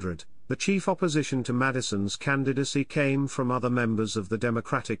 1800, the chief opposition to Madison's candidacy came from other members of the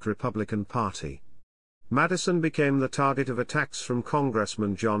Democratic-Republican Party. Madison became the target of attacks from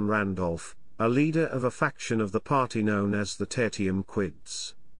Congressman John Randolph, a leader of a faction of the party known as the Tertium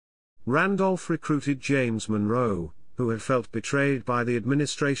Quids. Randolph recruited James Monroe, who had felt betrayed by the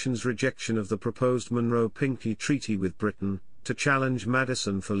administration's rejection of the proposed Monroe-Pinckney Treaty with Britain, to challenge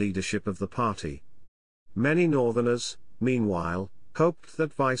Madison for leadership of the party. Many Northerners, meanwhile, hoped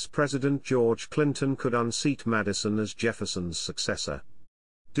that Vice President George Clinton could unseat Madison as Jefferson's successor.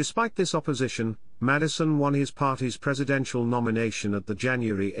 Despite this opposition, Madison won his party's presidential nomination at the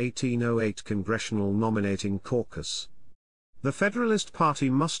January 1808 Congressional Nominating Caucus. The Federalist Party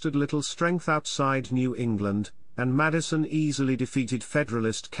mustered little strength outside New England, and Madison easily defeated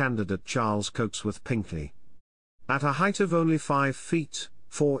Federalist candidate Charles Cotesworth Pinckney. At a height of only 5 feet,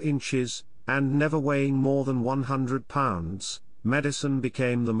 4 inches, and never weighing more than 100 pounds, Madison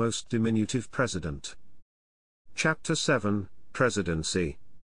became the most diminutive president. Chapter 7, Presidency.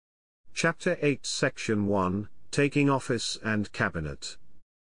 Chapter 8 Section 1, Taking Office and Cabinet.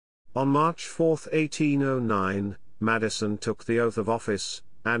 On March 4, 1809, Madison took the oath of office,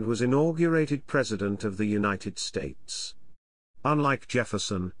 and was inaugurated President of the United States. Unlike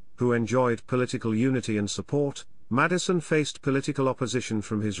Jefferson, who enjoyed political unity and support, Madison faced political opposition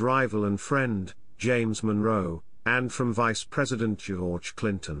from his rival and friend, James Monroe, and from Vice President George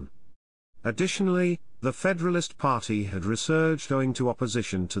Clinton. Additionally, the Federalist Party had resurged owing to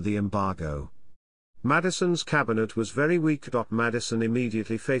opposition to the embargo. Madison's cabinet was very weak. Madison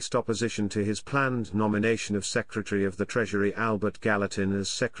immediately faced opposition to his planned nomination of Secretary of the Treasury Albert Gallatin as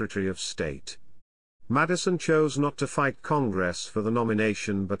Secretary of State. Madison chose not to fight Congress for the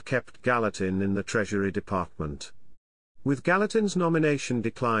nomination but kept Gallatin in the Treasury Department. With Gallatin's nomination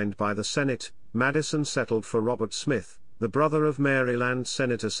declined by the Senate, Madison settled for Robert Smith, the brother of Maryland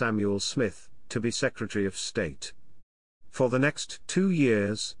Senator Samuel Smith, to be Secretary of State. For the next 2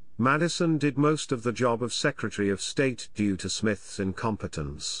 years, Madison did most of the job of Secretary of State due to Smith's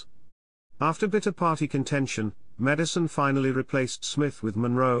incompetence. After bitter party contention, Madison finally replaced Smith with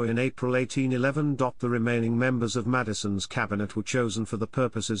Monroe in April 1811. The remaining members of Madison's cabinet were chosen for the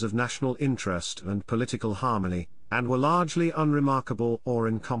purposes of national interest and political harmony, and were largely unremarkable or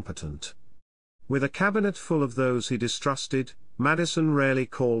incompetent. With a cabinet full of those he distrusted, Madison rarely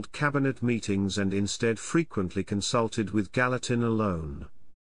called cabinet meetings and instead frequently consulted with Gallatin alone.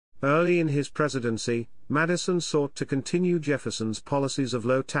 Early in his presidency, Madison sought to continue Jefferson's policies of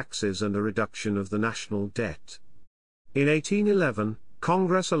low taxes and a reduction of the national debt. In 1811,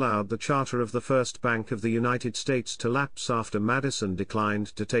 Congress allowed the charter of the First Bank of the United States to lapse after Madison declined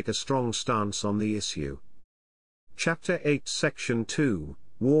to take a strong stance on the issue. Chapter 8 Section 2,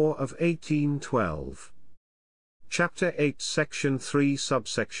 War of 1812. Chapter 8 Section 3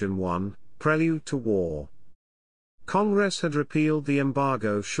 Subsection 1, Prelude to War. Congress had repealed the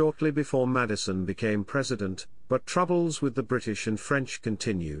embargo shortly before Madison became president, but troubles with the British and French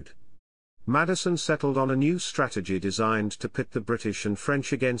continued. Madison settled on a new strategy designed to pit the British and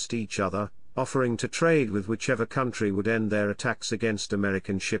French against each other, offering to trade with whichever country would end their attacks against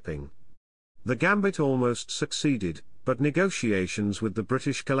American shipping. The gambit almost succeeded, but negotiations with the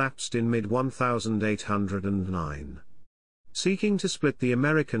British collapsed in mid-1809. Seeking to split the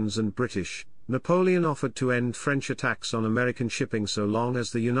Americans and British, Napoleon offered to end French attacks on American shipping so long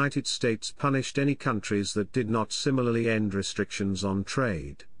as the United States punished any countries that did not similarly end restrictions on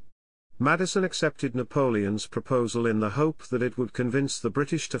trade. Madison accepted Napoleon's proposal in the hope that it would convince the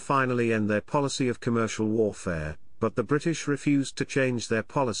British to finally end their policy of commercial warfare, but the British refused to change their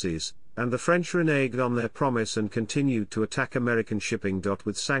policies, and the French reneged on their promise and continued to attack American shipping.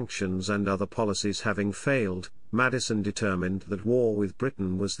 With sanctions and other policies having failed, Madison determined that war with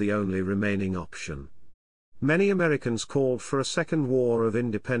Britain was the only remaining option. Many Americans called for a second war of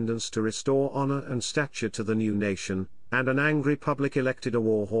independence to restore honor and stature to the new nation, and an angry public elected a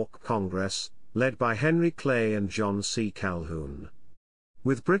war hawk Congress, led by Henry Clay and John C. Calhoun.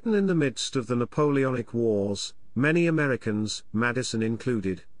 With Britain in the midst of the Napoleonic Wars, many Americans, Madison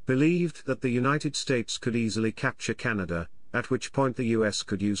included, believed that the United States could easily capture Canada, at which point the US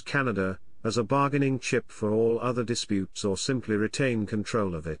could use Canada as a bargaining chip for all other disputes or simply retain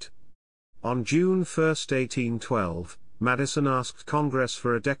control of it. On June 1, 1812, Madison asked Congress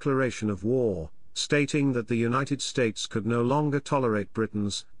for a declaration of war, stating that the United States could no longer tolerate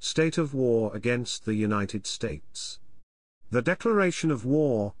Britain's state of war against the United States. The declaration of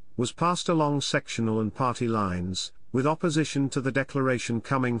war was passed along sectional and party lines, with opposition to the declaration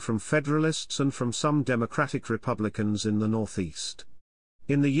coming from Federalists and from some Democratic Republicans in the Northeast.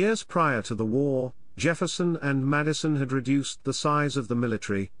 In the years prior to the war, Jefferson and Madison had reduced the size of the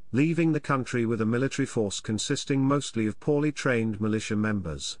military, leaving the country with a military force consisting mostly of poorly trained militia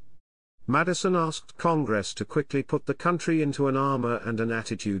members. Madison asked Congress to quickly put the country into an armor and an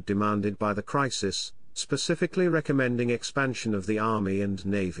attitude demanded by the crisis, specifically recommending expansion of the Army and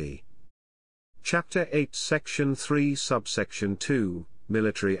Navy. Chapter 8 Section 3 Subsection 2,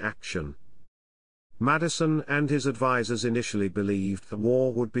 Military Action. Madison and his advisers initially believed the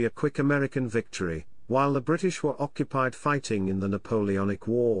war would be a quick American victory, while the British were occupied fighting in the Napoleonic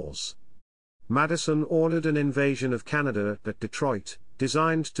Wars. Madison ordered an invasion of Canada at Detroit,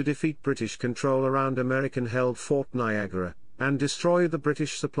 designed to defeat British control around American-held Fort Niagara, and destroy the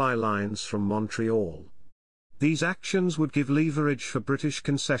British supply lines from Montreal. These actions would give leverage for British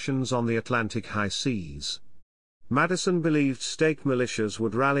concessions on the Atlantic high seas. Madison believed state militias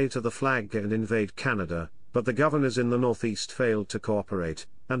would rally to the flag and invade Canada, but the governors in the Northeast failed to cooperate,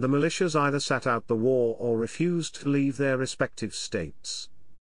 and the militias either sat out the war or refused to leave their respective states.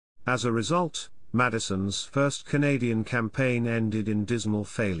 As a result, Madison's first Canadian campaign ended in dismal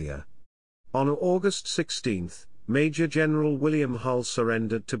failure. On August 16, Major General William Hull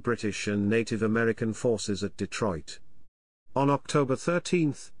surrendered to British and Native American forces at Detroit. On October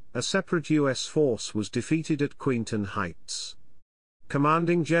 13, a separate U.S. force was defeated at Queenton Heights.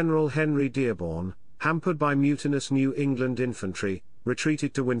 Commanding General Henry Dearborn, hampered by mutinous New England infantry,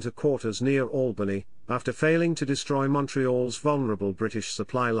 retreated to winter quarters near Albany, after failing to destroy Montreal's vulnerable British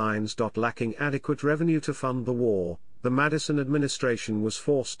supply lines. Lacking adequate revenue to fund the war, the Madison administration was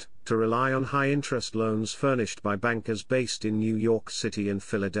forced to rely on high-interest loans furnished by bankers based in New York City and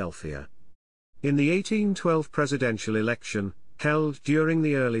Philadelphia. In the 1812 presidential election, held during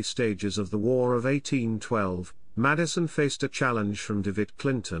the early stages of the War of 1812, Madison faced a challenge from DeWitt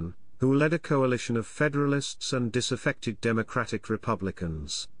Clinton, who led a coalition of Federalists and disaffected Democratic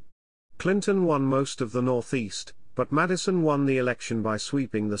Republicans. Clinton won most of the Northeast, but Madison won the election by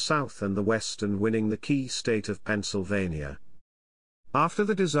sweeping the South and the West and winning the key state of Pennsylvania. After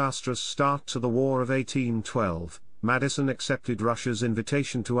the disastrous start to the War of 1812, Madison accepted Russia's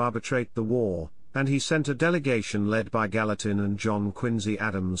invitation to arbitrate the war, and he sent a delegation led by Gallatin and John Quincy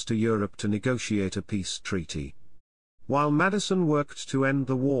Adams to Europe to negotiate a peace treaty. While Madison worked to end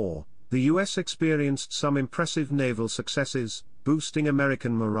the war, the U.S. experienced some impressive naval successes, boosting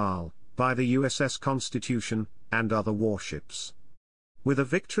American morale, by the USS Constitution and other warships. With a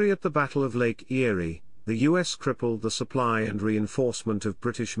victory at the Battle of Lake Erie, the U.S. crippled the supply and reinforcement of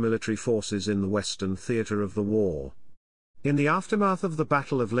British military forces in the western theater of the war. In the aftermath of the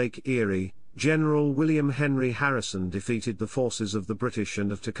Battle of Lake Erie, General William Henry Harrison defeated the forces of the British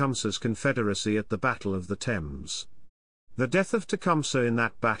and of Tecumseh's Confederacy at the Battle of the Thames. The death of Tecumseh in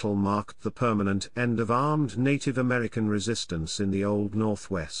that battle marked the permanent end of armed Native American resistance in the Old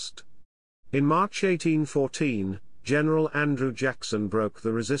Northwest. In March 1814, General Andrew Jackson broke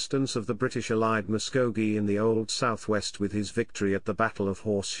the resistance of the British allied Muskogee in the Old Southwest with his victory at the Battle of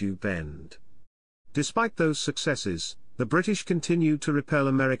Horseshoe Bend. Despite those successes, the British continued to repel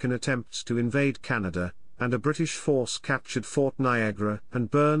American attempts to invade Canada, and a British force captured Fort Niagara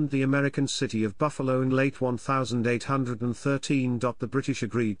and burned the American city of Buffalo in late 1813. The British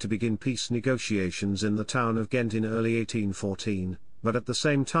agreed to begin peace negotiations in the town of Ghent in early 1814, but at the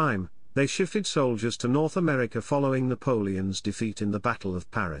same time, they shifted soldiers to North America following Napoleon's defeat in the Battle of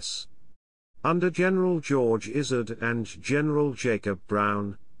Paris. Under General George Izard and General Jacob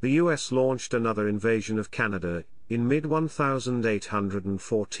Brown, the U.S. launched another invasion of Canada in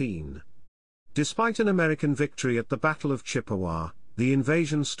mid-1814. Despite an American victory at the Battle of Chippewa, the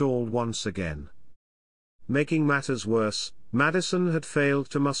invasion stalled once again. Making matters worse, Madison had failed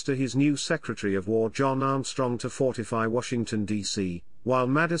to muster his new Secretary of War John Armstrong to fortify Washington, D.C., while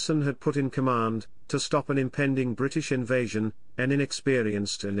Madison had put in command, to stop an impending British invasion, an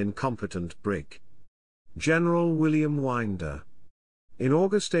inexperienced and incompetent brig. General William Winder. In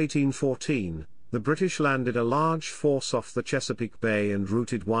August 1814, the British landed a large force off the Chesapeake Bay and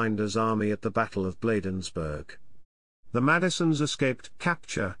routed Winder's army at the Battle of Bladensburg. The Madisons escaped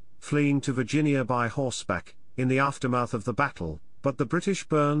capture, fleeing to Virginia by horseback, in the aftermath of the battle, but the British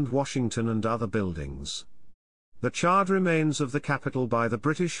burned Washington and other buildings. The charred remains of the capital by the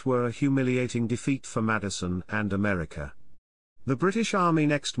British were a humiliating defeat for Madison and America. The British Army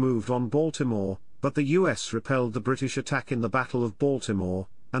next moved on Baltimore, but the US repelled the British attack in the Battle of Baltimore,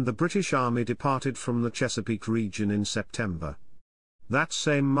 and the British Army departed from the Chesapeake region in September. That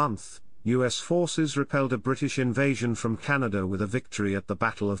same month, US forces repelled a British invasion from Canada with a victory at the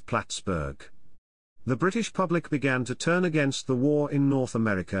Battle of Plattsburgh. The British public began to turn against the war in North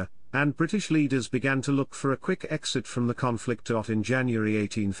America, and British leaders began to look for a quick exit from the conflict. In January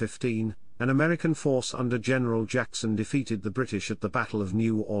 1815, an American force under General Jackson defeated the British at the Battle of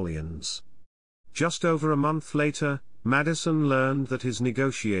New Orleans. Just over a month later, Madison learned that his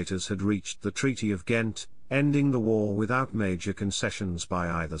negotiators had reached the Treaty of Ghent, ending the war without major concessions by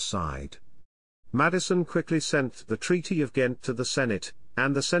either side. Madison quickly sent the Treaty of Ghent to the Senate,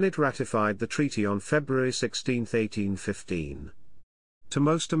 and the Senate ratified the treaty on February 16, 1815. To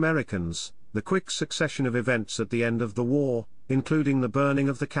most Americans, the quick succession of events at the end of the war, including the burning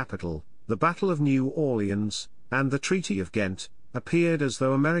of the Capitol, the Battle of New Orleans, and the Treaty of Ghent, appeared as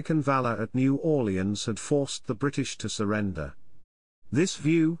though American valor at New Orleans had forced the British to surrender. This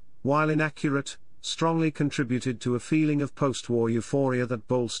view, while inaccurate, strongly contributed to a feeling of post-war euphoria that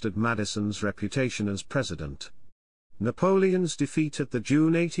bolstered Madison's reputation as president. Napoleon's defeat at the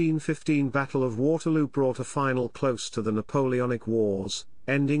June 1815 Battle of Waterloo brought a final close to the Napoleonic Wars,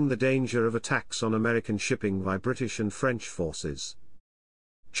 ending the danger of attacks on American shipping by British and French forces.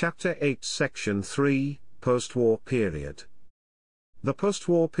 Chapter 8, Section 3, Post-War Period. The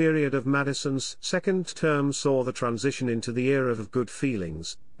post-war period of Madison's second term saw the transition into the era of good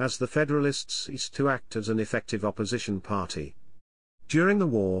feelings, as the Federalists ceased to act as an effective opposition party. During the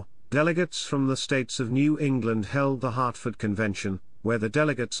war, delegates from the states of New England held the Hartford Convention, where the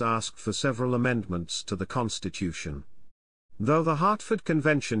delegates asked for several amendments to the Constitution. Though the Hartford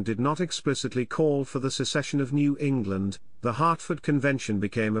Convention did not explicitly call for the secession of New England, the Hartford Convention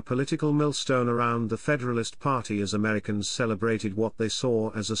became a political millstone around the Federalist Party as Americans celebrated what they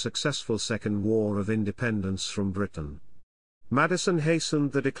saw as a successful Second War of Independence from Britain. Madison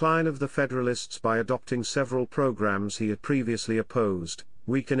hastened the decline of the Federalists by adopting several programs he had previously opposed,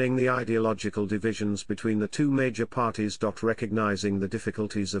 weakening the ideological divisions between the two major parties. Recognizing the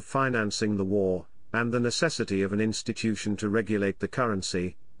difficulties of financing the war, and the necessity of an institution to regulate the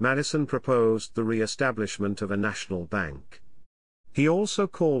currency, Madison proposed the re-establishment of a national bank. He also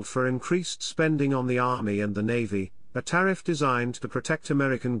called for increased spending on the Army and the Navy, a tariff designed to protect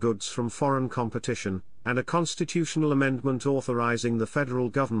American goods from foreign competition, and a constitutional amendment authorizing the federal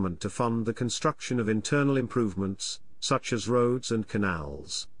government to fund the construction of internal improvements, such as roads and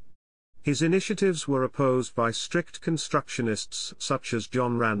canals. His initiatives were opposed by strict constructionists such as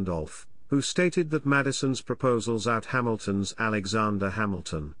John Randolph, who stated that Madison's proposals out Hamilton's Alexander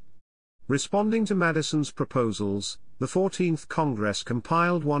Hamilton. Responding to Madison's proposals, the 14th Congress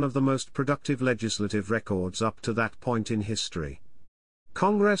compiled one of the most productive legislative records up to that point in history.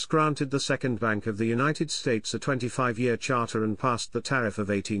 Congress granted the Second Bank of the United States a 25-year charter and passed the Tariff of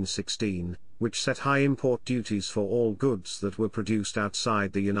 1816, which set high import duties for all goods that were produced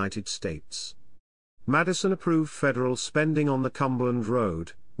outside the United States. Madison approved federal spending on the Cumberland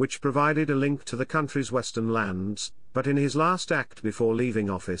Road, which provided a link to the country's western lands, but in his last act before leaving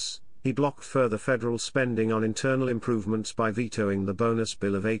office, he blocked further federal spending on internal improvements by vetoing the Bonus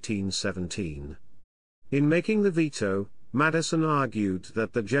Bill of 1817. In making the veto, Madison argued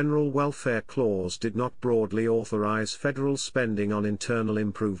that the General Welfare Clause did not broadly authorize federal spending on internal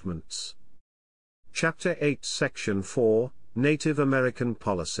improvements. Chapter 8, Section 4, Native American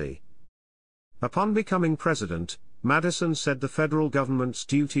Policy. Upon becoming president, Madison said the federal government's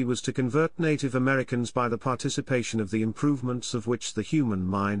duty was to convert Native Americans by the participation of the improvements of which the human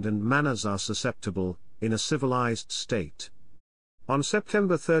mind and manners are susceptible, in a civilized state. On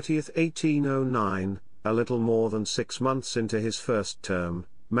September 30, 1809, a little more than 6 months into his first term,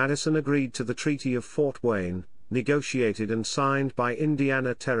 Madison agreed to the Treaty of Fort Wayne, negotiated and signed by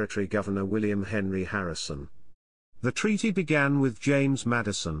Indiana Territory Governor William Henry Harrison. The treaty began with James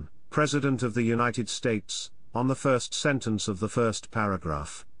Madison, President of the United States, on the first sentence of the first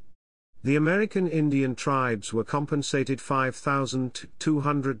paragraph. The American Indian tribes were compensated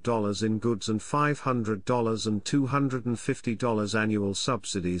 $5,200 in goods and $500 and $250 annual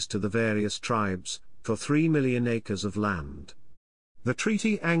subsidies to the various tribes, for 3 million acres of land. The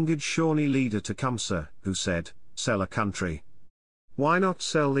treaty angered Shawnee leader Tecumseh, who said, "Sell a country. Why not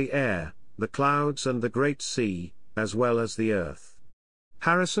sell the air, the clouds and the great sea, as well as the earth?"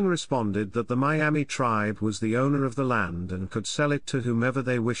 Harrison responded that the Miami tribe was the owner of the land and could sell it to whomever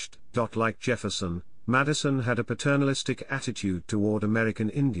they wished. Like Jefferson, Madison had a paternalistic attitude toward American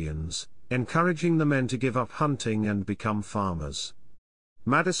Indians, encouraging the men to give up hunting and become farmers.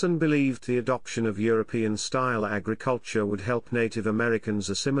 Madison believed the adoption of European-style agriculture would help Native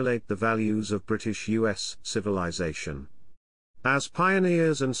Americans assimilate the values of British-US civilization. As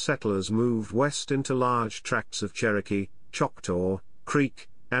pioneers and settlers moved west into large tracts of Cherokee, Choctaw, Creek,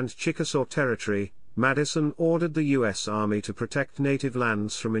 and Chickasaw territory, Madison ordered the U.S. Army to protect native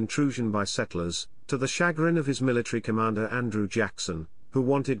lands from intrusion by settlers, to the chagrin of his military commander Andrew Jackson, who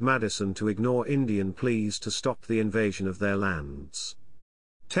wanted Madison to ignore Indian pleas to stop the invasion of their lands.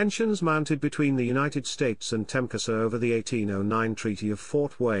 Tensions mounted between the United States and Tecumseh over the 1809 Treaty of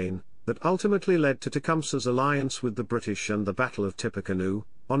Fort Wayne, that ultimately led to Tecumseh's alliance with the British and the Battle of Tippecanoe,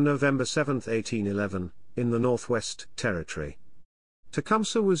 on November 7, 1811, in the Northwest Territory.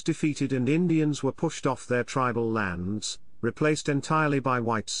 Tecumseh was defeated and Indians were pushed off their tribal lands, replaced entirely by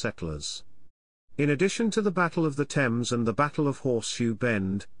white settlers. In addition to the Battle of the Thames and the Battle of Horseshoe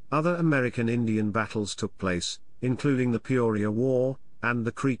Bend, other American Indian battles took place, including the Peoria War, and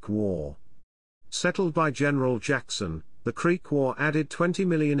the Creek War. Settled by General Jackson, the Creek War added 20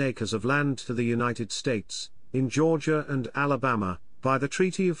 million acres of land to the United States, in Georgia and Alabama, by the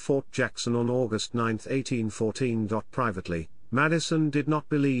Treaty of Fort Jackson on August 9, 1814. Privately, Madison did not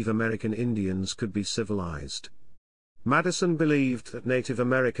believe American Indians could be civilized. Madison believed that Native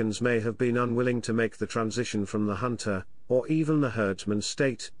Americans may have been unwilling to make the transition from the hunter, or even the herdsman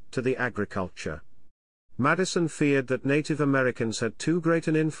state, to the agriculture. Madison feared that Native Americans had too great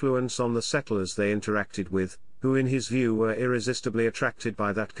an influence on the settlers they interacted with, who in his view were irresistibly attracted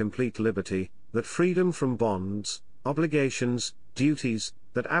by that complete liberty, that freedom from bonds, obligations, duties,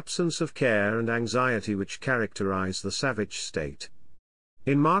 that absence of care and anxiety which characterize the savage state.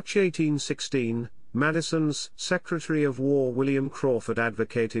 In March 1816, Madison's Secretary of War William Crawford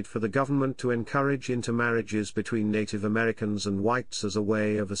advocated for the government to encourage intermarriages between Native Americans and whites as a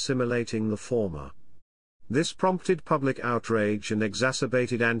way of assimilating the former. This prompted public outrage and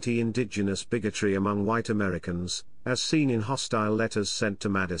exacerbated anti-indigenous bigotry among white Americans, as seen in hostile letters sent to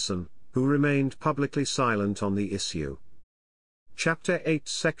Madison, who remained publicly silent on the issue. Chapter 8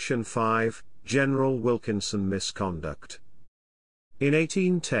 Section 5, General Wilkinson Misconduct. In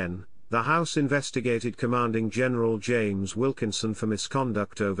 1810, the House investigated Commanding General James Wilkinson for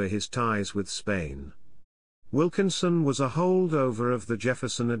misconduct over his ties with Spain. Wilkinson was a holdover of the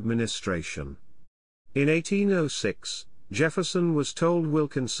Jefferson administration. In 1806, Jefferson was told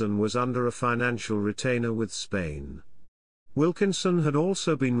Wilkinson was under a financial retainer with Spain. Wilkinson had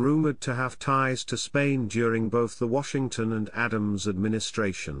also been rumored to have ties to Spain during both the Washington and Adams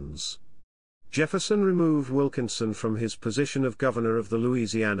administrations. Jefferson removed Wilkinson from his position of governor of the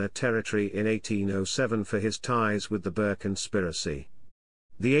Louisiana Territory in 1807 for his ties with the Burr conspiracy.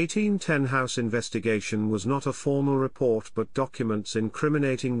 The 1810 House investigation was not a formal report, but documents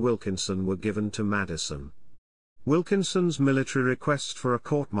incriminating Wilkinson were given to Madison. Wilkinson's military request for a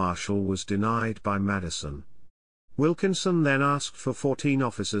court-martial was denied by Madison. Wilkinson then asked for 14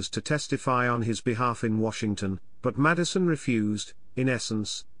 officers to testify on his behalf in Washington, but Madison refused, in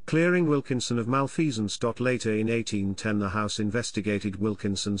essence, clearing Wilkinson of malfeasance. Later in 1810 the House investigated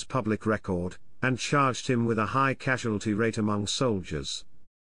Wilkinson's public record, and charged him with a high casualty rate among soldiers.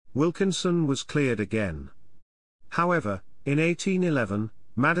 Wilkinson was cleared again. However, in 1811,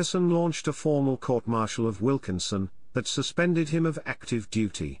 Madison launched a formal court-martial of Wilkinson, that suspended him of active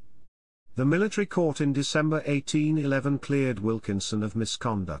duty. The military court in December 1811 cleared Wilkinson of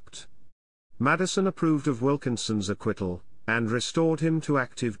misconduct. Madison approved of Wilkinson's acquittal, and restored him to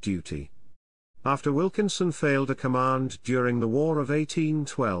active duty. After Wilkinson failed a command during the War of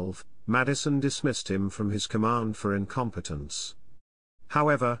 1812, Madison dismissed him from his command for incompetence.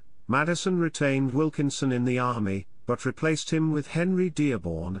 However, Madison retained Wilkinson in the army, but replaced him with Henry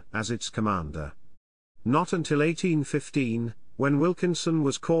Dearborn as its commander. Not until 1815, when Wilkinson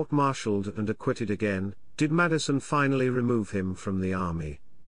was court-martialed and acquitted again, did Madison finally remove him from the army.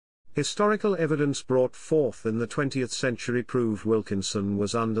 Historical evidence brought forth in the 20th century proved Wilkinson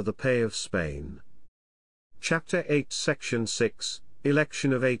was under the pay of Spain. Chapter 8 Section 6,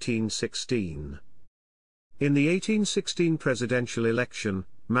 Election of 1816. In the 1816 presidential election,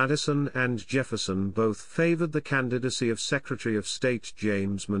 Madison and Jefferson both favored the candidacy of Secretary of State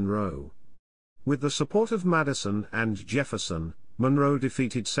James Monroe. With the support of Madison and Jefferson, Monroe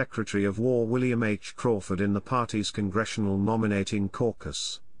defeated Secretary of War William H. Crawford in the party's congressional nominating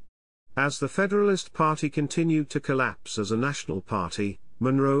caucus. As the Federalist Party continued to collapse as a national party,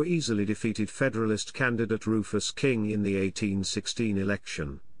 Monroe easily defeated Federalist candidate Rufus King in the 1816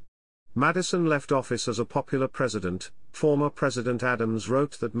 election. Madison left office as a popular president. Former President Adams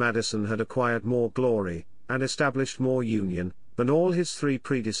wrote that Madison had acquired more glory, and established more union, than all his three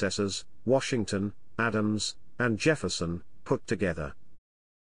predecessors, Washington, Adams, and Jefferson, put together.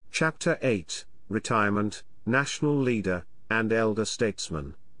 Chapter 8, Retirement, National Leader, and Elder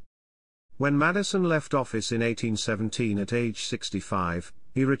Statesman. When Madison left office in 1817 at age 65,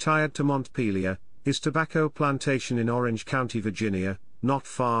 he retired to Montpelier, his tobacco plantation in Orange County, Virginia, not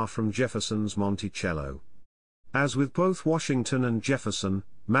far from Jefferson's Monticello. As with both Washington and Jefferson,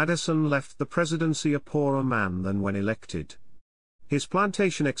 Madison left the presidency a poorer man than when elected. His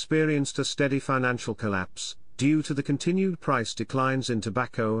plantation experienced a steady financial collapse, due to the continued price declines in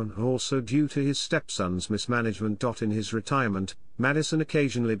tobacco and also due to his stepson's mismanagement. In his retirement, Madison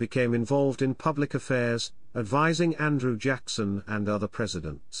occasionally became involved in public affairs, advising Andrew Jackson and other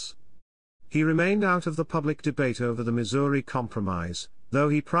presidents. He remained out of the public debate over the Missouri Compromise, though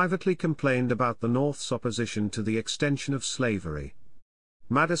he privately complained about the North's opposition to the extension of slavery.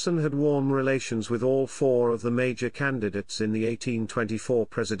 Madison had warm relations with all four of the major candidates in the 1824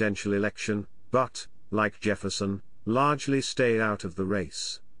 presidential election, but, like Jefferson, largely stayed out of the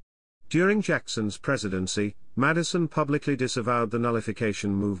race. During Jackson's presidency, Madison publicly disavowed the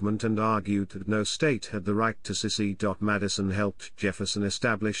nullification movement and argued that no state had the right to secede. Madison helped Jefferson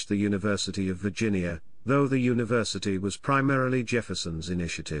establish the University of Virginia, though the university was primarily Jefferson's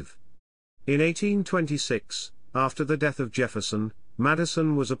initiative. In 1826, after the death of Jefferson,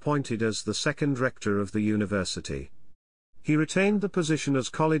 Madison was appointed as the second rector of the university. He retained the position as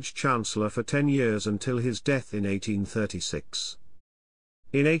college chancellor for 10 years until his death in 1836.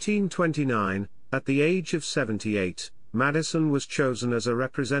 In 1829, at the age of 78, Madison was chosen as a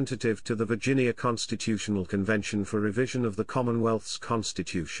representative to the Virginia Constitutional Convention for revision of the Commonwealth's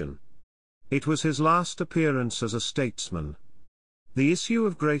Constitution. It was his last appearance as a statesman. The issue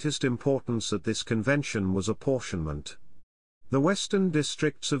of greatest importance at this convention was apportionment. The western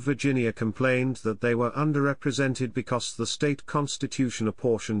districts of Virginia complained that they were underrepresented because the state constitution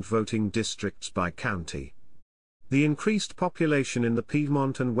apportioned voting districts by county. The increased population in the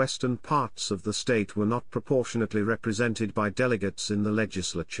Piedmont and western parts of the state were not proportionately represented by delegates in the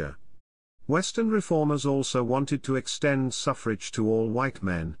legislature. Western reformers also wanted to extend suffrage to all white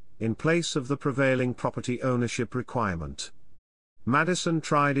men, in place of the prevailing property ownership requirement. Madison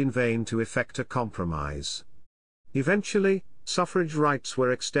tried in vain to effect a compromise. Eventually, suffrage rights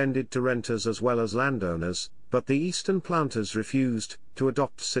were extended to renters as well as landowners, but the eastern planters refused to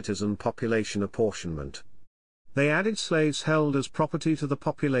adopt citizen population apportionment. They added slaves held as property to the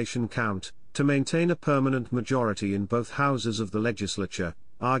population count, to maintain a permanent majority in both houses of the legislature,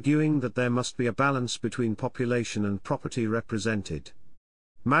 arguing that there must be a balance between population and property represented.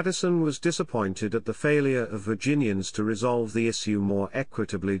 Madison was disappointed at the failure of Virginians to resolve the issue more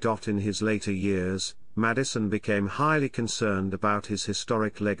equitably. In his later years, Madison became highly concerned about his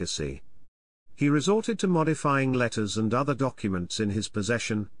historic legacy. He resorted to modifying letters and other documents in his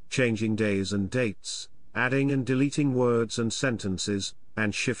possession, changing days and dates, adding and deleting words and sentences,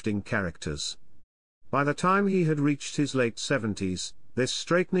 and shifting characters. By the time he had reached his late 70s, this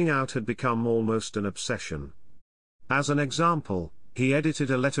straightening out had become almost an obsession. As an example, he edited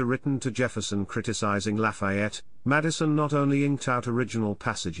a letter written to Jefferson criticizing Lafayette. Madison not only inked out original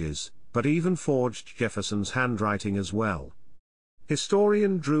passages, but even forged Jefferson's handwriting as well.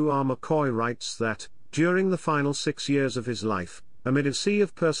 Historian Drew R. McCoy writes that, during the final 6 years of his life, amid a sea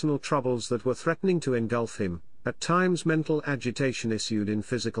of personal troubles that were threatening to engulf him, at times mental agitation issued in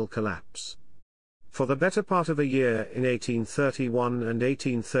physical collapse. For the better part of a year in 1831 and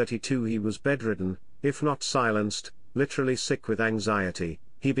 1832 he was bedridden, if not silenced, literally sick with anxiety.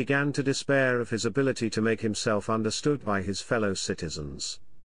 He began to despair of his ability to make himself understood by his fellow citizens.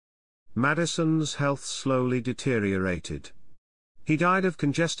 Madison's health slowly deteriorated. He died of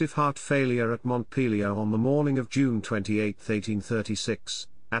congestive heart failure at Montpelier on the morning of June 28, 1836,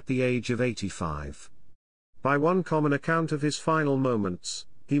 at the age of 85. By one common account of his final moments,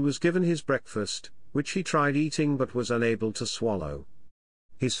 he was given his breakfast, which he tried eating but was unable to swallow.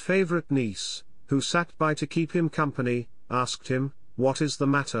 His favorite niece, who sat by to keep him company, asked him, "What is the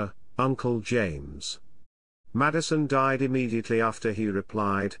matter, Uncle James?" Madison died immediately after. He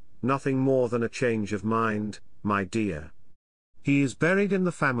replied, "Nothing more than a change of mind, my dear." He is buried in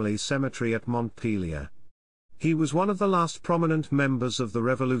the family cemetery at Montpelier. He was one of the last prominent members of the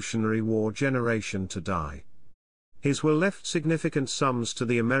Revolutionary War generation to die. His will left significant sums to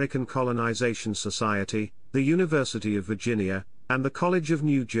the American Colonization Society, the University of Virginia, and the College of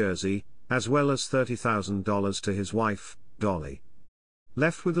New Jersey, as well as $30,000 to his wife, Dolly.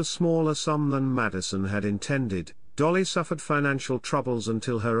 Left with a smaller sum than Madison had intended, Dolly suffered financial troubles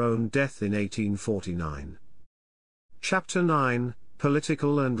until her own death in 1849. Chapter 9,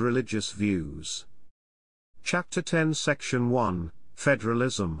 Political and Religious Views. Chapter 10 Section 1,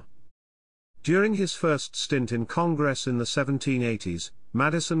 Federalism. During his first stint in Congress in the 1780s,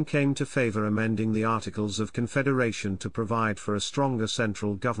 Madison came to favor amending the Articles of Confederation to provide for a stronger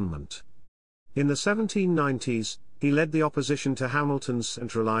central government. In the 1790s, he led the opposition to Hamilton's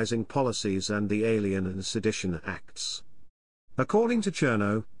centralizing policies and the Alien and Sedition Acts. According to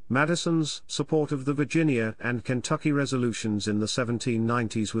Chernow, Madison's support of the Virginia and Kentucky resolutions in the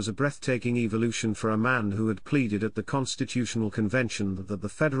 1790s was a breathtaking evolution for a man who had pleaded at the Constitutional Convention that the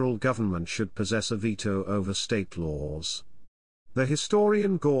federal government should possess a veto over state laws. The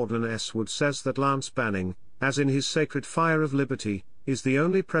historian Gordon S. Wood says that Lance Banning, as in his Sacred Fire of Liberty, is the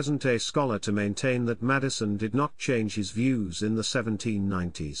only present-day scholar to maintain that Madison did not change his views in the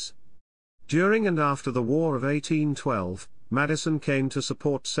 1790s. During and after the War of 1812, Madison came to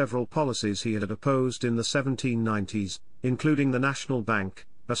support several policies he had opposed in the 1790s, including the National Bank,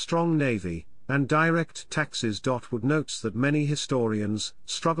 a strong navy, and direct taxes. Wood notes that many historians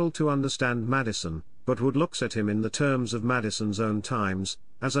struggle to understand Madison, but Wood looks at him in the terms of Madison's own times,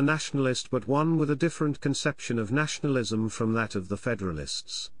 as a nationalist but one with a different conception of nationalism from that of the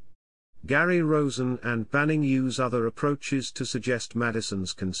Federalists. Gary Rosen and Banning use other approaches to suggest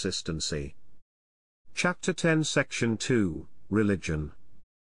Madison's consistency. Chapter 10 Section 2, Religion.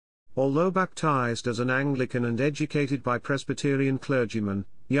 Although baptized as an Anglican and educated by Presbyterian clergymen,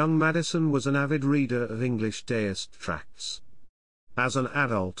 young Madison was an avid reader of English deist tracts. As an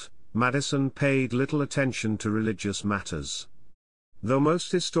adult, Madison paid little attention to religious matters. Though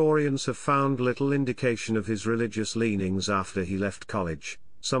most historians have found little indication of his religious leanings after he left college,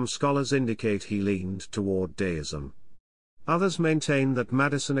 some scholars indicate he leaned toward deism. Others maintain that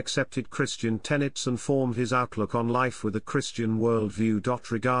Madison accepted Christian tenets and formed his outlook on life with a Christian worldview.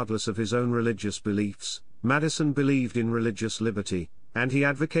 Regardless of his own religious beliefs, Madison believed in religious liberty, and he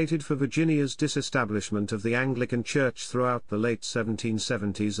advocated for Virginia's disestablishment of the Anglican Church throughout the late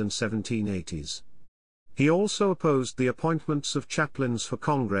 1770s and 1780s. He also opposed the appointments of chaplains for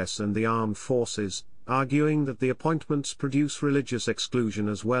Congress and the armed forces, arguing that the appointments produce religious exclusion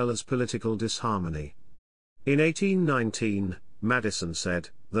as well as political disharmony. In 1819, Madison said,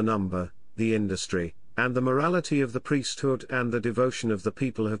 "The number, the industry, and the morality of the priesthood and the devotion of the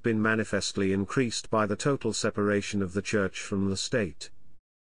people have been manifestly increased by the total separation of the Church from the state."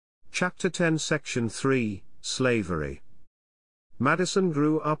 Chapter 10 Section 3, Slavery. Madison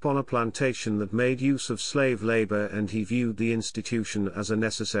grew up on a plantation that made use of slave labor, and he viewed the institution as a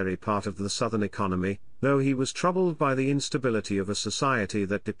necessary part of the Southern economy, though he was troubled by the instability of a society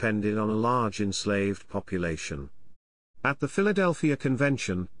that depended on a large enslaved population. At the Philadelphia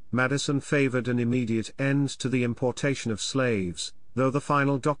Convention, Madison favored an immediate end to the importation of slaves, though the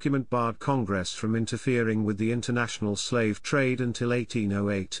final document barred Congress from interfering with the international slave trade until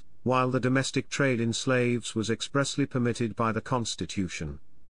 1808. While the domestic trade in slaves was expressly permitted by the Constitution.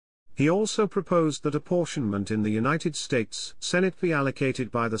 He also proposed that apportionment in the United States Senate be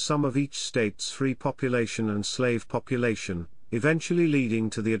allocated by the sum of each state's free population and slave population, eventually leading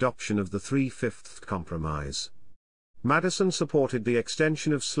to the adoption of the Three-Fifths Compromise. Madison supported the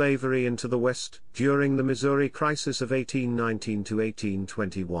extension of slavery into the West during the Missouri Crisis of 1819 to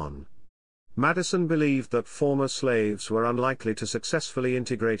 1821. Madison believed that former slaves were unlikely to successfully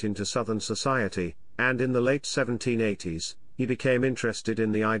integrate into Southern society, and in the late 1780s, he became interested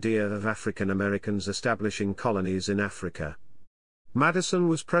in the idea of African Americans establishing colonies in Africa. Madison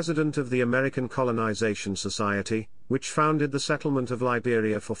was president of the American Colonization Society, which founded the settlement of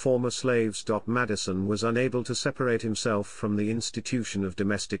Liberia for former slaves. Madison was unable to separate himself from the institution of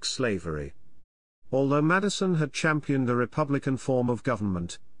domestic slavery. Although Madison had championed a Republican form of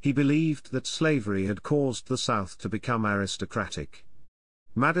government, he believed that slavery had caused the South to become aristocratic.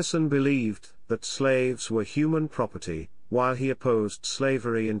 Madison believed that slaves were human property, while he opposed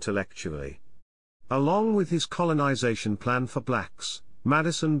slavery intellectually. Along with his colonization plan for blacks,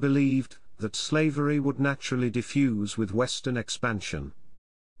 Madison believed that slavery would naturally diffuse with Western expansion.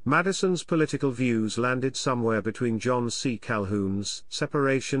 Madison's political views landed somewhere between John C. Calhoun's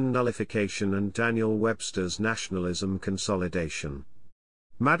separation nullification and Daniel Webster's nationalism consolidation.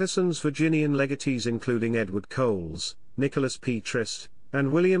 Madison's Virginian legatees including Edward Coles, Nicholas P. Trist,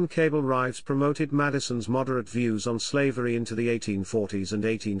 and William Cable Rives promoted Madison's moderate views on slavery into the 1840s and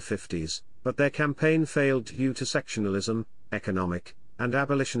 1850s, but their campaign failed due to sectionalism, economic, and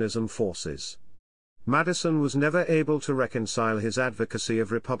abolitionism forces. Madison was never able to reconcile his advocacy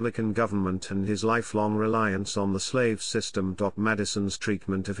of Republican government and his lifelong reliance on the slave system. Madison's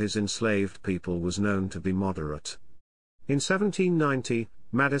treatment of his enslaved people was known to be moderate. In 1790,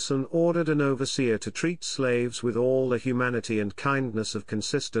 Madison ordered an overseer to treat slaves with all the humanity and kindness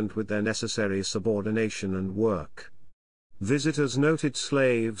consistent with their necessary subordination and work. Visitors noted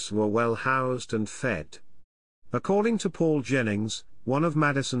slaves were well housed and fed. According to Paul Jennings, one of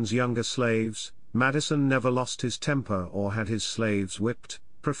Madison's younger slaves, Madison never lost his temper or had his slaves whipped,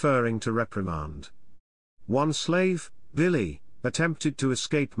 preferring to reprimand. One slave, Billy, attempted to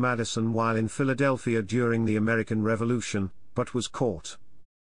escape Madison while in Philadelphia during the American Revolution, but was caught.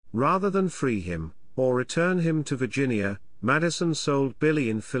 Rather than free him, or return him to Virginia, Madison sold Billy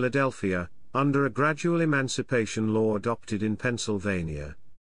in Philadelphia, under a gradual emancipation law adopted in Pennsylvania.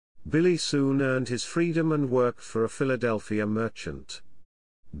 Billy soon earned his freedom and worked for a Philadelphia merchant.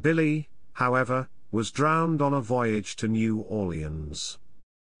 Billy, however, was drowned on a voyage to New Orleans.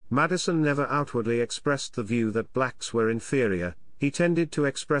 Madison never outwardly expressed the view that blacks were inferior. He tended to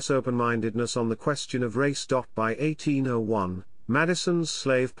express open-mindedness on the question of race. By 1801, Madison's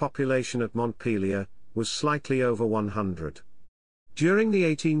slave population at Montpelier was slightly over 100. During the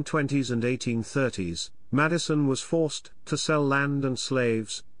 1820s and 1830s, Madison was forced to sell land and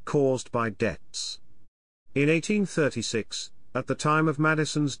slaves, caused by debts. In 1836, at the time of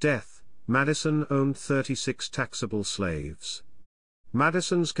Madison's death, Madison owned 36 taxable slaves.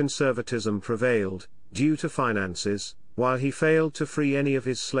 Madison's conservatism prevailed, due to finances, while he failed to free any of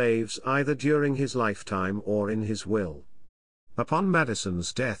his slaves either during his lifetime or in his will. Upon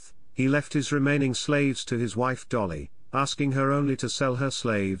Madison's death, he left his remaining slaves to his wife Dolly, asking her only to sell her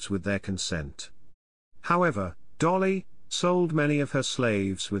slaves with their consent. However, Dolly sold many of her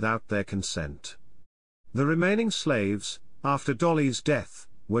slaves without their consent. The remaining slaves, after Dolly's death,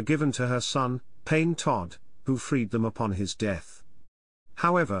 were given to her son, Payne Todd, who freed them upon his death.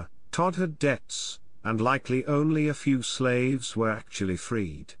 However, Todd had debts, and likely only a few slaves were actually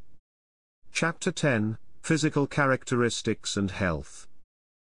freed. Chapter 10, Physical Characteristics and Health.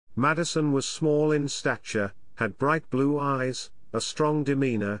 Madison was small in stature, had bright blue eyes, a strong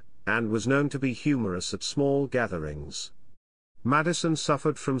demeanor, and was known to be humorous at small gatherings. Madison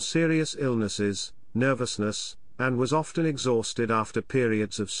suffered from serious illnesses, nervousness, and was often exhausted after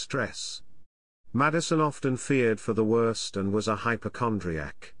periods of stress. Madison often feared for the worst and was a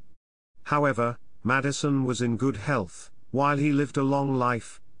hypochondriac. However, Madison was in good health, while he lived a long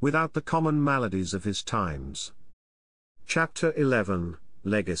life, without the common maladies of his times. Chapter 11,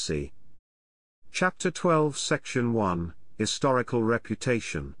 Legacy. Chapter 12 Section 1, Historical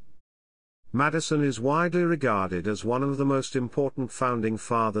Reputation. Madison is widely regarded as one of the most important founding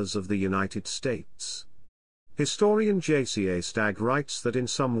fathers of the United States. Historian J.C.A. Stagg writes that in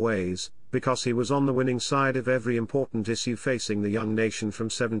some ways, because he was on the winning side of every important issue facing the young nation from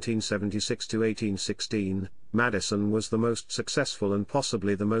 1776 to 1816, Madison was the most successful and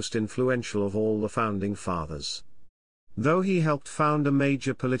possibly the most influential of all the founding fathers. Though he helped found a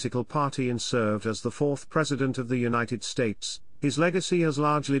major political party and served as the fourth President of the United States, his legacy has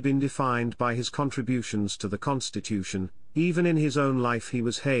largely been defined by his contributions to the Constitution. Even in his own life he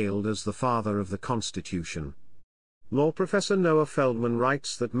was hailed as the father of the Constitution. Law professor Noah Feldman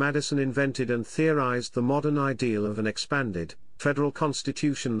writes that Madison invented and theorized the modern ideal of an expanded, federal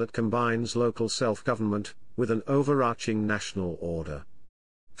constitution that combines local self-government with an overarching national order.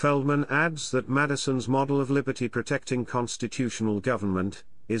 Feldman adds that Madison's model of liberty-protecting constitutional government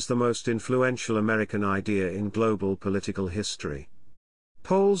is the most influential American idea in global political history.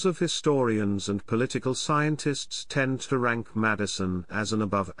 Polls of historians and political scientists tend to rank Madison as an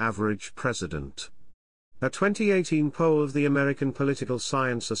above-average president. A 2018 poll of the American Political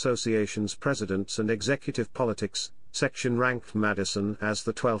Science Association's Presidents and Executive Politics section ranked Madison as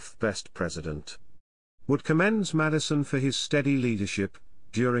the 12th best president. Wood commends Madison for his steady leadership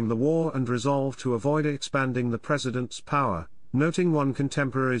during the war and resolve to avoid expanding the president's power, noting one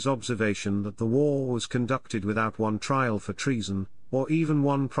contemporary's observation that the war was conducted without one trial for treason, or even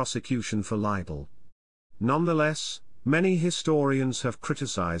one prosecution for libel. Nonetheless, many historians have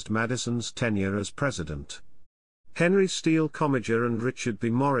criticized Madison's tenure as president. Henry Steele Commager and Richard B.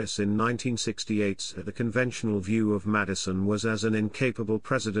 Morris in 1968 said the conventional view of Madison was as an incapable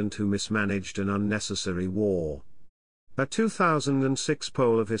president who mismanaged an unnecessary war. A 2006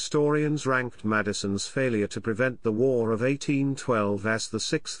 poll of historians ranked Madison's failure to prevent the War of 1812 as the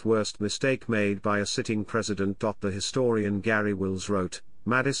sixth worst mistake made by a sitting president. The historian Gary Wills wrote,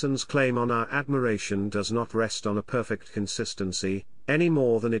 "Madison's claim on our admiration does not rest on a perfect consistency, any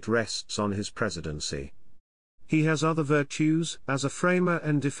more than it rests on his presidency. He has other virtues. As a framer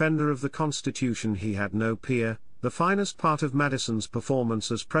and defender of the Constitution he had no peer. The finest part of Madison's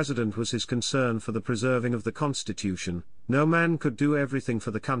performance as president was his concern for the preserving of the Constitution. No man could do everything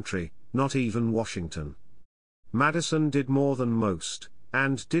for the country, not even Washington. Madison did more than most,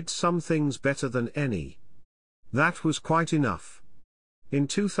 and did some things better than any. That was quite enough." In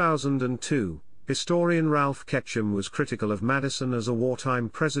 2002, historian Ralph Ketchum was critical of Madison as a wartime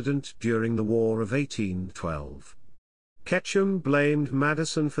president during the War of 1812. Ketchum blamed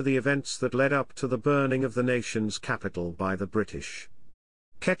Madison for the events that led up to the burning of the nation's capital by the British.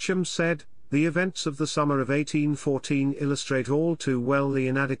 Ketchum said, "The events of the summer of 1814 illustrate all too well the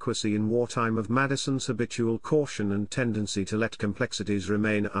inadequacy in wartime of Madison's habitual caution and tendency to let complexities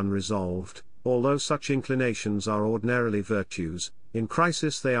remain unresolved. Although such inclinations are ordinarily virtues, in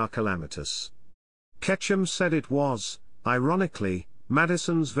crisis they are calamitous." Ketchum said it was, ironically,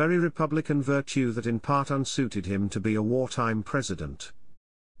 Madison's very republican virtue that in part unsuited him to be a wartime president.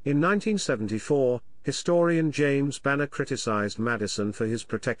 In 1974, historian James Banner criticized Madison for his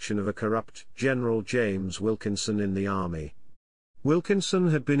protection of a corrupt General James Wilkinson in the army. Wilkinson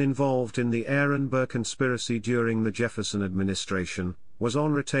had been involved in the Aaron Burr conspiracy during the Jefferson administration, was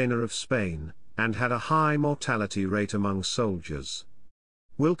on retainer of Spain, and had a high mortality rate among soldiers.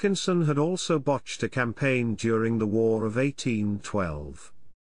 Wilkinson had also botched a campaign during the War of 1812.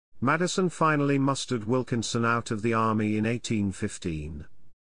 Madison finally mustered Wilkinson out of the army in 1815.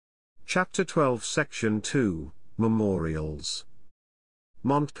 Chapter 12 Section 2, Memorials.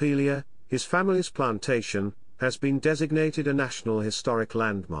 Montpelier, his family's plantation, has been designated a National Historic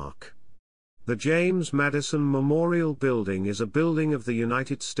Landmark. The James Madison Memorial Building is a building of the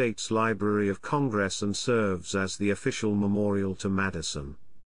United States Library of Congress and serves as the official memorial to Madison.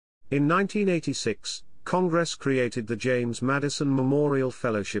 In 1986, Congress created the James Madison Memorial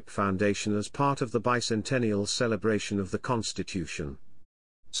Fellowship Foundation as part of the bicentennial celebration of the Constitution.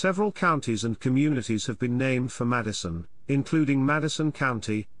 Several counties and communities have been named for Madison, including Madison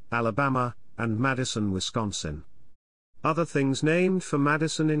County, Alabama, and Madison, Wisconsin. Other things named for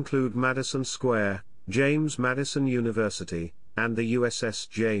Madison include Madison Square, James Madison University, and the USS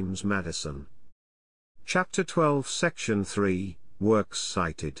James Madison. Chapter 12 Section 3, Works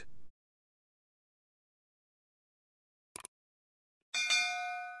cited.